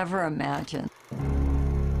ever imagine.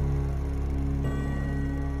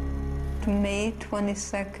 May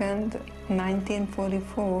 22nd,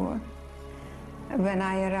 1944, when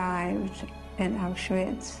I arrived in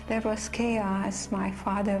Auschwitz, there was chaos. My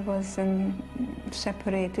father was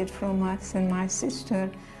separated from us and my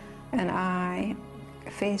sister and I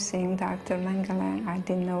facing Dr. Mengele. I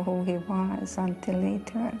didn't know who he was until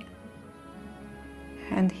later.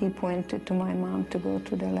 And he pointed to my mom to go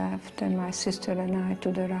to the left and my sister and I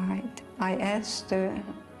to the right. I asked the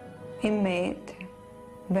inmate,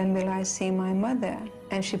 when will I see my mother?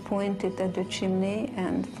 And she pointed at the chimney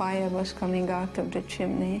and fire was coming out of the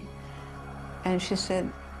chimney. And she said,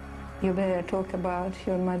 you better talk about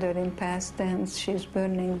your mother in past tense, she's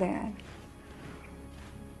burning there.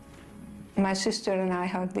 My sister and I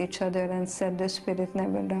hugged each other and said, the spirit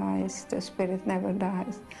never dies, the spirit never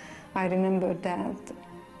dies. I remember that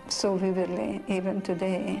so vividly, even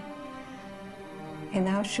today. In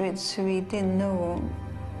Auschwitz, we didn't know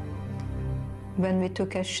when we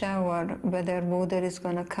took a shower whether water is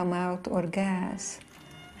going to come out or gas.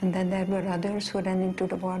 And then there were others who ran into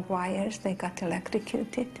the barbed wires, they got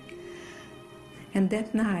electrocuted. And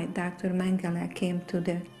that night, Dr. Mengele came to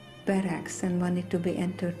the barracks and wanted to be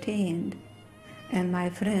entertained. And my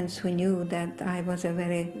friends who knew that I was a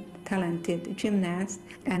very talented gymnast,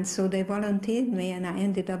 and so they volunteered me and I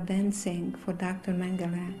ended up dancing for Dr.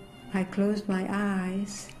 Mengele. I closed my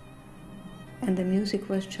eyes, and the music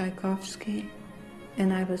was Tchaikovsky,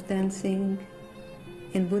 and I was dancing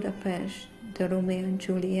in Budapest, the Romeo and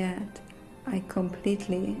Juliet. I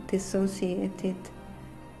completely dissociated,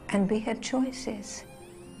 and we had choices.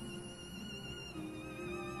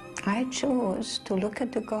 I chose to look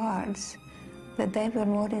at the guards, that they were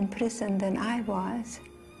more in prison than I was.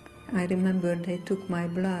 I remember they took my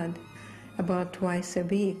blood about twice a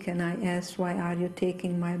week, and I asked, why are you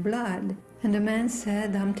taking my blood? And the man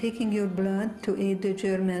said, I'm taking your blood to aid the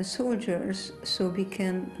German soldiers so we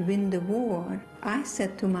can win the war. I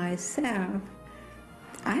said to myself,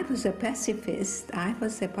 I was a pacifist, I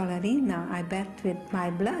was a ballerina, I bet with my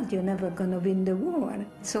blood you're never gonna win the war.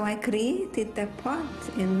 So I created a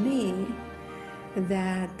part in me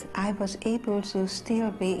that I was able to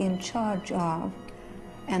still be in charge of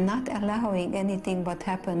and not allowing anything what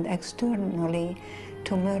happened externally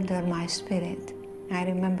to murder my spirit. I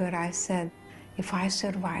remember I said, if I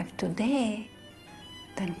survive today,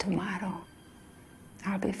 then tomorrow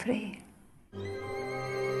I'll be free.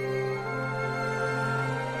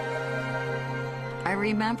 I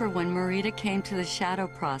remember when Marita came to the shadow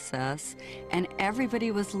process and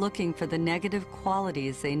everybody was looking for the negative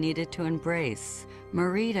qualities they needed to embrace.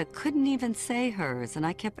 Marita couldn't even say hers, and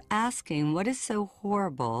I kept asking, what is so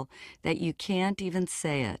horrible that you can't even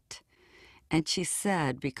say it? And she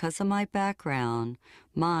said, because of my background,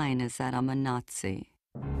 mine is that I'm a Nazi.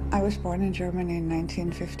 I was born in Germany in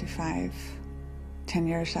 1955, 10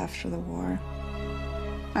 years after the war.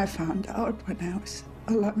 I found out when I was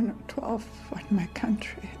 11 or 12 what my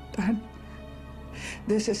country had done.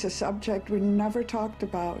 This is a subject we never talked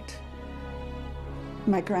about.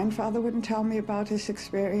 My grandfather wouldn't tell me about his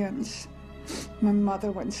experience. My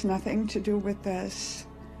mother wants nothing to do with this.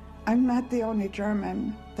 I'm not the only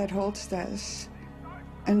German that holds this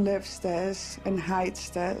and lives this and hides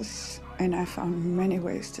this. And I found many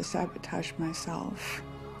ways to sabotage myself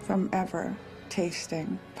from ever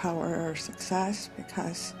tasting power or success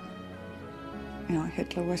because, you know,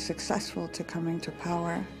 Hitler was successful to coming to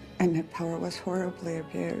power, and that power was horribly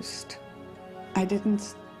abused. I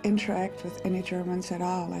didn't interact with any Germans at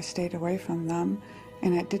all. I stayed away from them,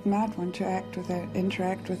 and I did not want to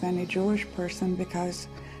interact with any Jewish person because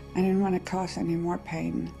I didn't want to cause any more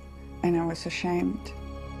pain, and I was ashamed.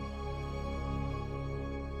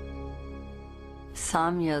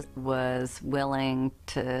 Samya was willing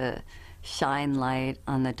to shine light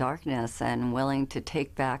on the darkness and willing to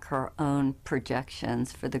take back her own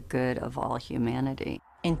projections for the good of all humanity.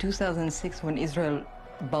 In 2006, when Israel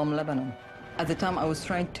bombed Lebanon, at the time I was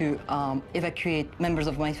trying to evacuate members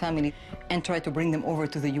of my family and try to bring them over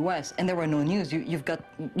to the US, and there were no news. You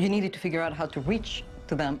needed to figure out how to reach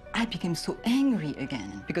to them. I became so angry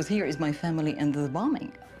again because here is my family and the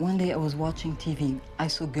bombing. One day I was watching TV. I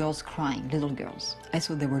saw girls crying, little girls. I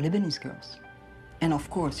saw they were Lebanese girls. And of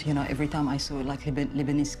course, you know, every time I saw like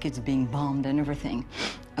Lebanese kids being bombed and everything,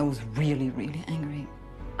 I was really, really angry.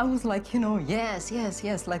 I was like, you know, yes, yes,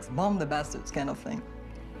 yes, like bomb the bastards kind of thing.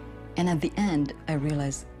 And at the end, I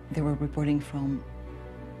realized they were reporting from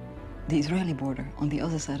the Israeli border, on the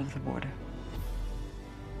other side of the border.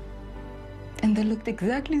 And they looked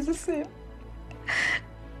exactly the same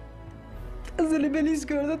as the Lebanese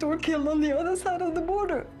girls that were killed on the other side of the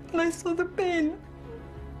border. And I saw the pain.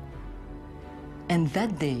 And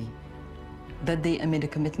that day I made a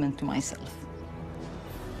commitment to myself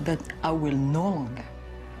that I will no longer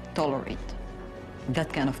tolerate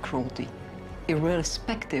that kind of cruelty,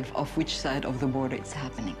 irrespective of which side of the border it's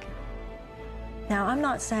happening. Now, I'm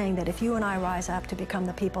not saying that if you and I rise up to become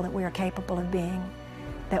the people that we are capable of being,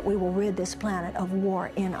 that we will rid this planet of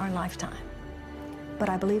war in our lifetime. But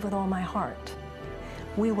I believe with all my heart,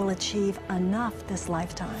 we will achieve enough this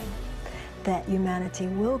lifetime that humanity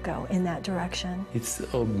will go in that direction. It's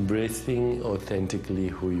embracing authentically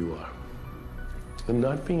who you are and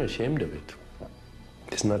not being ashamed of it.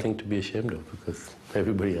 There's nothing to be ashamed of because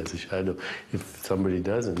everybody has a shadow. If somebody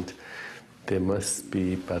doesn't, they must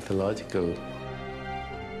be pathological.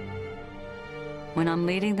 When I'm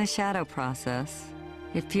leading the shadow process,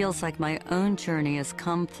 it feels like my own journey has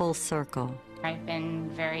come full circle. I've been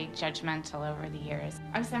very judgmental over the years.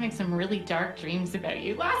 I was having some really dark dreams about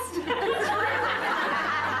you last night.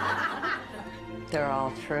 They're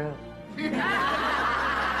all true.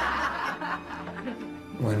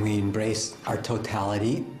 When we embrace our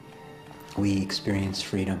totality, we experience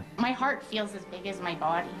freedom. My heart feels as big as my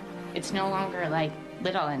body. It's no longer like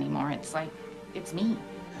little anymore. It's like, it's me.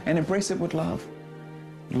 And embrace it with love.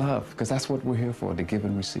 Love, because that's what we're here for, to give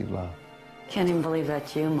and receive love. Can't even believe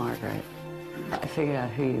that's you, Margaret. I figured out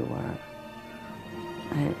who you were.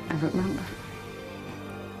 I remember.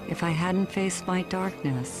 If I hadn't faced my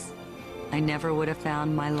darkness, I never would have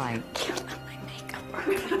found my light.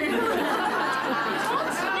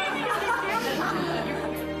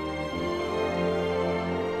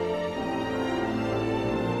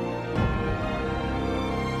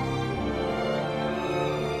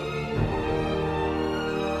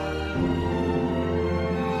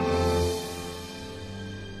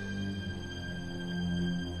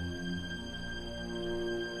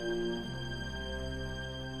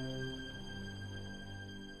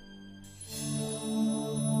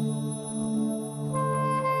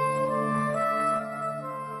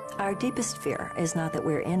 Our deepest fear is not that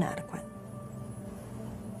we're inadequate.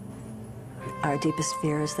 Our deepest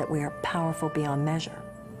fear is that we are powerful beyond measure.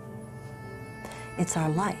 It's our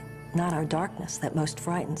light, not our darkness, that most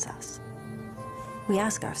frightens us. We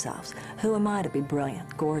ask ourselves, who am I to be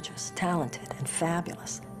brilliant, gorgeous, talented, and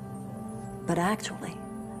fabulous? But actually,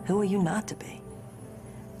 who are you not to be?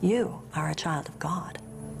 You are a child of God.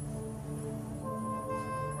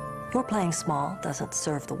 Your playing small doesn't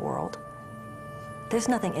serve the world. There's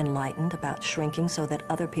nothing enlightened about shrinking so that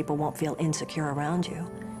other people won't feel insecure around you.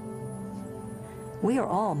 We are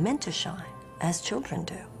all meant to shine, as children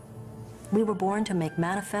do. We were born to make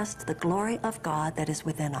manifest the glory of God that is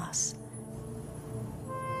within us.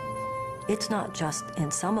 It's not just in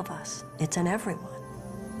some of us, it's in everyone.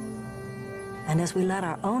 And as we let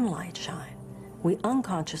our own light shine, we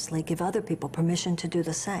unconsciously give other people permission to do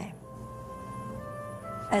the same.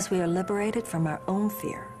 As we are liberated from our own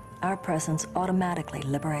fear, our presence automatically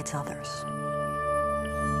liberates others.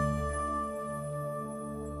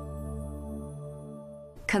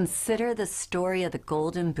 Consider the story of the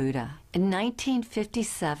Golden Buddha. In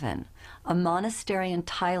 1957, a monastery in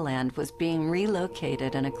Thailand was being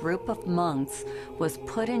relocated and a group of monks was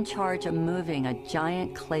put in charge of moving a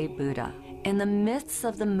giant clay Buddha. In the midst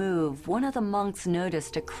of the move, one of the monks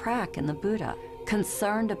noticed a crack in the Buddha.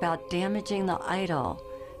 Concerned about damaging the idol,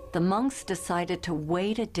 the monks decided to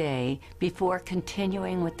wait a day before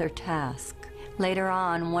continuing with their task. Later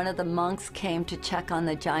on, one of the monks came to check on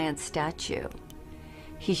the giant statue.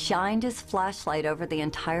 He shined his flashlight over the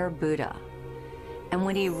entire Buddha, and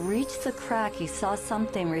when he reached the crack, he saw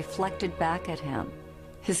something reflected back at him.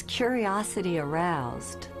 His curiosity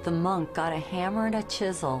aroused, the monk got a hammer and a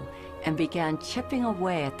chisel and began chipping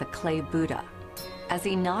away at the clay Buddha. As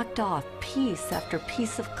he knocked off piece after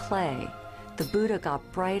piece of clay, the Buddha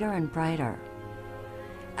got brighter and brighter.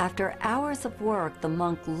 After hours of work, the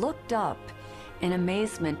monk looked up in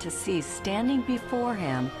amazement to see standing before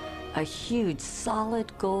him a huge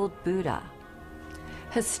solid gold Buddha.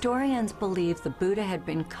 Historians believe the Buddha had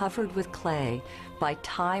been covered with clay by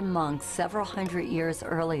Thai monks several hundred years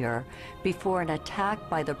earlier before an attack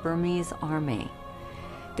by the Burmese army.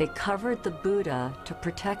 They covered the Buddha to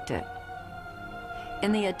protect it.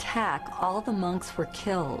 In the attack, all the monks were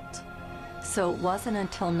killed. So it wasn't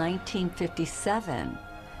until 1957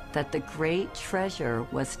 that the great treasure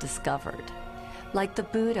was discovered. Like the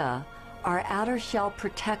Buddha, our outer shell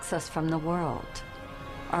protects us from the world.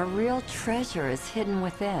 Our real treasure is hidden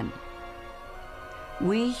within.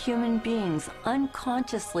 We human beings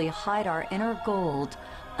unconsciously hide our inner gold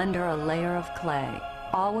under a layer of clay.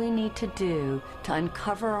 All we need to do to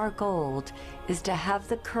uncover our gold is to have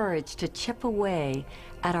the courage to chip away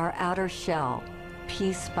at our outer shell,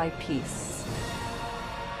 piece by piece.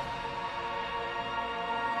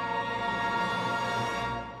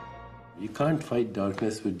 You can't fight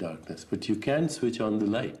darkness with darkness, but you can switch on the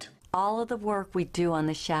light. All of the work we do on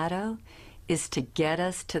the shadow is to get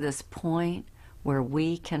us to this point where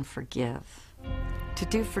we can forgive. To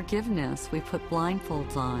do forgiveness, we put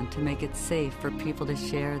blindfolds on to make it safe for people to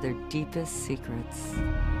share their deepest secrets.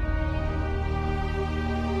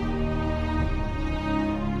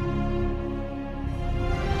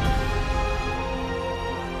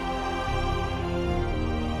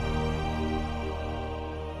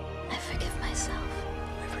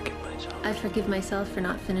 I forgive myself for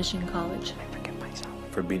not finishing college. I forgive myself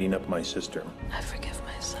for beating up my sister. I forgive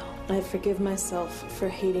myself. I forgive myself for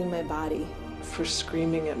hating my body. For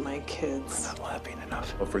screaming at my kids. For not laughing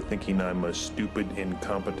enough. For thinking I'm a stupid,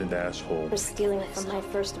 incompetent asshole. For stealing from my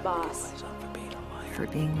first boss. For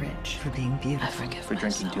being rich. For being beautiful. I forgive for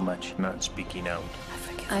myself. drinking too much. Not speaking out.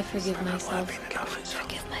 I forgive myself. I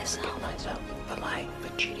forgive myself. The lying, the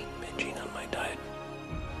cheating, binging on my diet.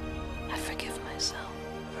 I forgive myself.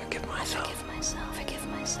 Forgive myself. I forgive myself. Forgive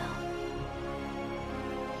myself.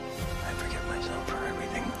 I forgive myself for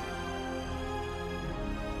everything.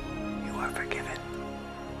 You are forgiven.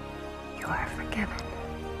 You are forgiven.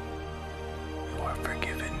 You are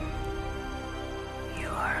forgiven. You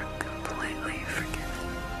are completely forgiven.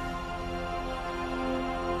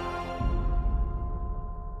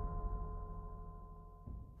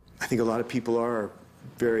 think a lot of people are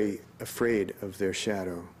very afraid of their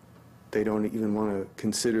shadow. They don't even want to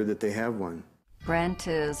consider that they have one. Brent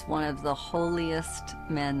is one of the holiest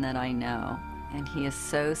men that I know, and he is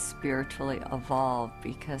so spiritually evolved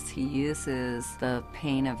because he uses the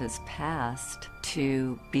pain of his past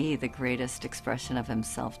to be the greatest expression of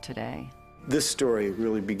himself today. This story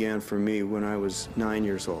really began for me when I was 9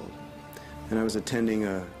 years old, and I was attending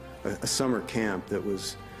a summer camp that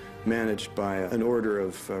was managed by an order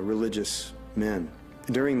of religious men.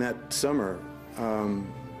 During that summer,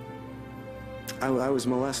 I was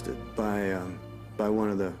molested by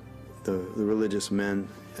one of the religious men.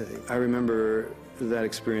 I remember that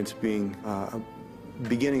experience being a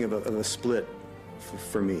beginning of a split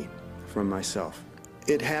for me, from myself.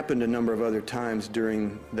 It happened a number of other times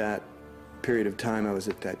during that period of time I was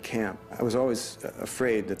at that camp. I was always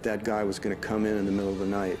afraid that that guy was going to come in the middle of the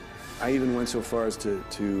night. I even went so far as to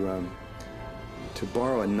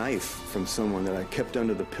borrow a knife from someone that I kept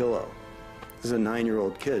under the pillow. This is a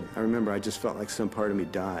 9-year-old kid. I remember I just felt like some part of me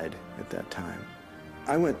died at that time.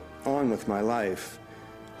 I went on with my life,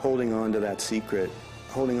 holding on to that secret,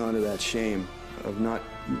 holding on to that shame of not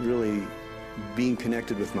really being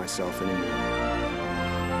connected with myself anymore.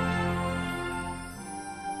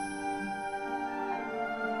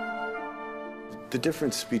 The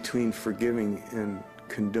difference between forgiving and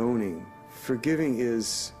condoning. Forgiving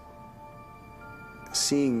is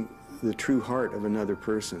seeing the true heart of another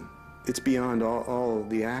person. It's beyond all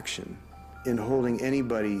the action. In holding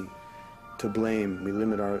anybody to blame, we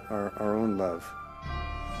limit our own love.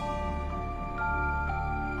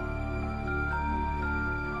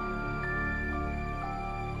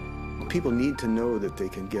 People need to know that they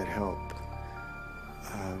can get help,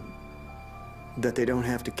 that they don't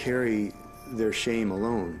have to carry their shame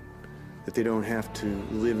alone, that they don't have to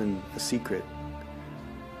live in a secret,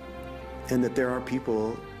 and that there are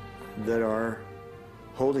people that are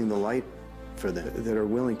holding the light for them, that are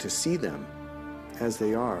willing to see them as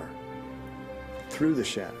they are, through the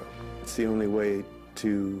shadow. It's the only way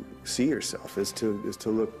to see yourself, is to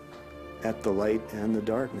look at the light and the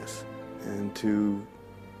darkness, and to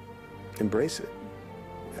embrace it.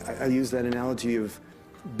 I use that analogy of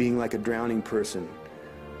being like a drowning person,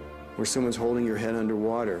 where someone's holding your head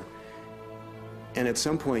underwater, and at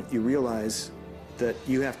some point you realize that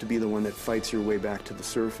you have to be the one that fights your way back to the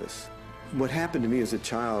surface. What happened to me as a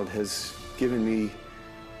child has given me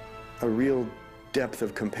a real depth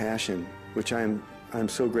of compassion, which I'm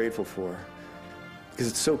so grateful for, because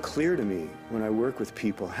it's so clear to me when I work with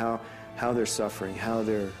people how they're suffering, how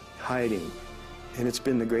they're hiding, and it's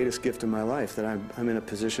been the greatest gift of my life that I'm in a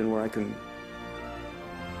position where I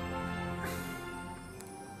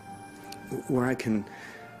can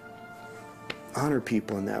honor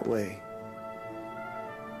people in that way.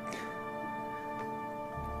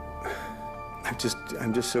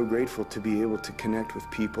 I'm just so grateful to be able to connect with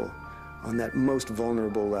people on that most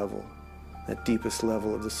vulnerable level, that deepest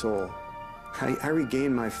level of the soul. I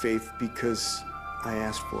regained my faith because I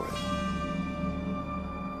asked for it.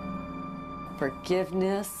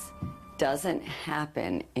 Forgiveness doesn't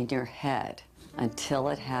happen in your head until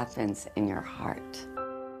it happens in your heart.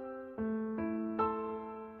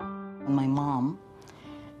 My mom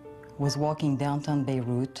was walking downtown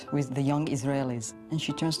Beirut with the young Israelis, and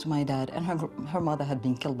she turns to my dad, and her mother had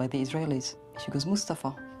been killed by the Israelis. She goes,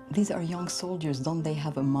 "Mustafa, these are young soldiers, don't they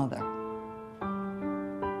have a mother?"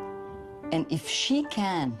 And if she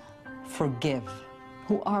can forgive,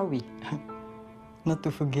 who are we not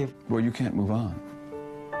to forgive? Well, you can't move on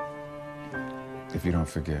if you don't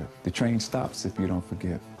forgive. The train stops if you don't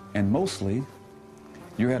forgive. And mostly,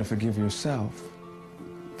 you got to forgive yourself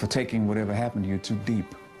for taking whatever happened to you too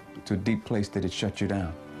deep, to a deep place that it shut you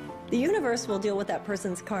down. The universe will deal with that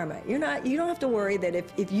person's karma. You don't have to worry that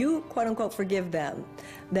if you, quote unquote, forgive them,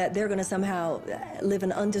 that they're going to somehow live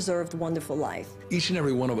an undeserved, wonderful life. Each and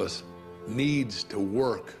every one of us needs to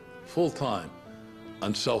work full-time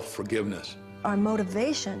on self-forgiveness. Our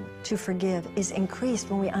motivation to forgive is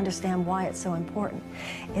increased when we understand why it's so important.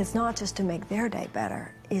 It's not just to make their day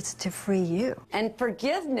better, it's to free you. And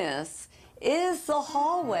forgiveness is the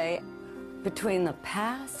hallway between the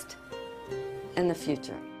past and the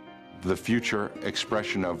future. The future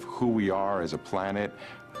expression of who we are as a planet,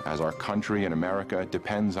 as our country in America,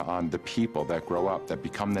 depends on the people that grow up, that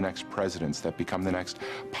become the next presidents, that become the next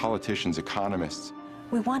politicians, economists.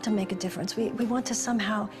 We want to make a difference. We want to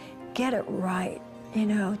somehow get it right, you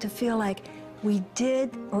know, to feel like we did,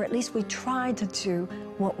 or at least we tried to do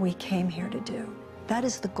what we came here to do. That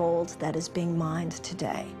is the gold that is being mined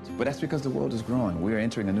today. But that's because the world is growing. We're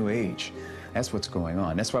entering a new age. That's what's going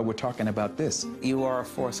on. That's why we're talking about this. You are a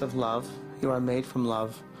force of love. You are made from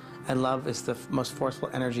love. And love is the most forceful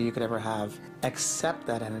energy you could ever have. Accept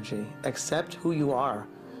that energy. Accept who you are.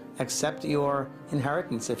 Accept your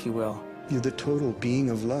inheritance, if you will. You're the total being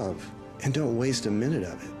of love, and don't waste a minute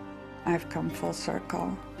of it. I've come full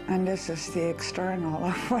circle, and this is the external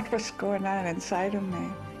of what was going on inside of me.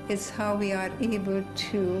 It's how we are able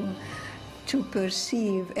to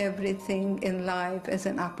perceive everything in life as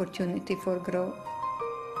an opportunity for growth.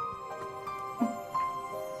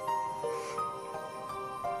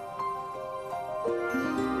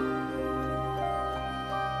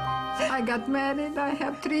 I got married, I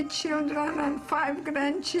have 3 children and 5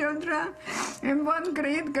 grandchildren and 1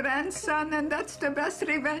 great-grandson, and that's the best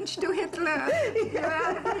revenge to Hitler. You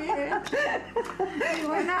are here.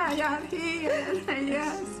 You and I are here,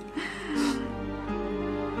 yes.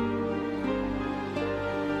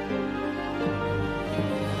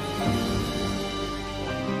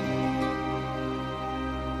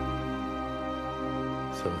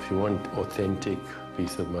 So if you want authentic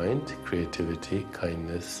peace of mind, creativity,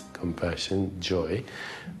 kindness, compassion, joy,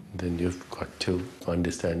 then you've got to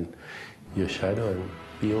understand your shadow and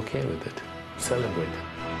be okay with it. Celebrate it.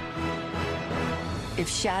 If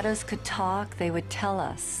shadows could talk, they would tell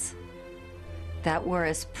us that we're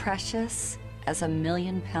as precious as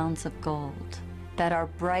 1,000,000 pounds of gold, that our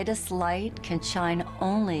brightest light can shine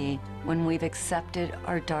only when we've accepted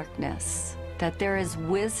our darkness, that there is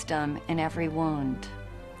wisdom in every wound,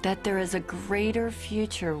 that there is a greater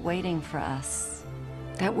future waiting for us,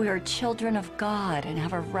 that we are children of God and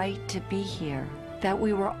have a right to be here, that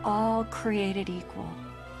we were all created equal,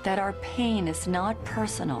 that our pain is not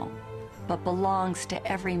personal, but belongs to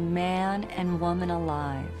every man and woman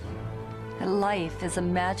alive, that life is a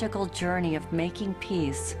magical journey of making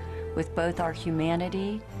peace with both our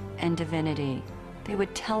humanity and divinity. They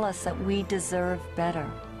would tell us that we deserve better,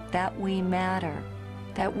 that we matter,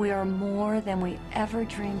 that we are more than we ever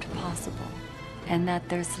dreamed possible, and that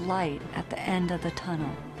there's light at the end of the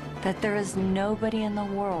tunnel, that there is nobody in the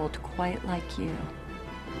world quite like you.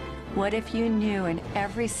 What if you knew in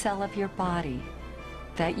every cell of your body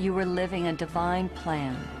that you were living a divine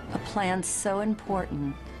plan, a plan so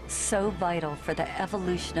important, so vital for the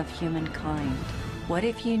evolution of humankind? What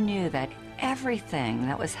if you knew that everything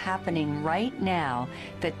that was happening right now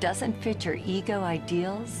that doesn't fit your ego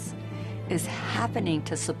ideals is happening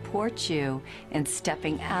to support you in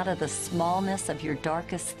stepping out of the smallness of your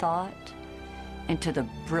darkest thought into the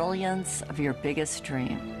brilliance of your biggest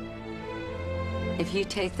dream? If you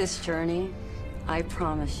take this journey, I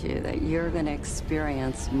promise you that you're going to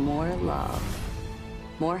experience more love,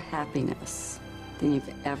 more happiness than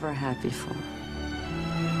you've ever had before.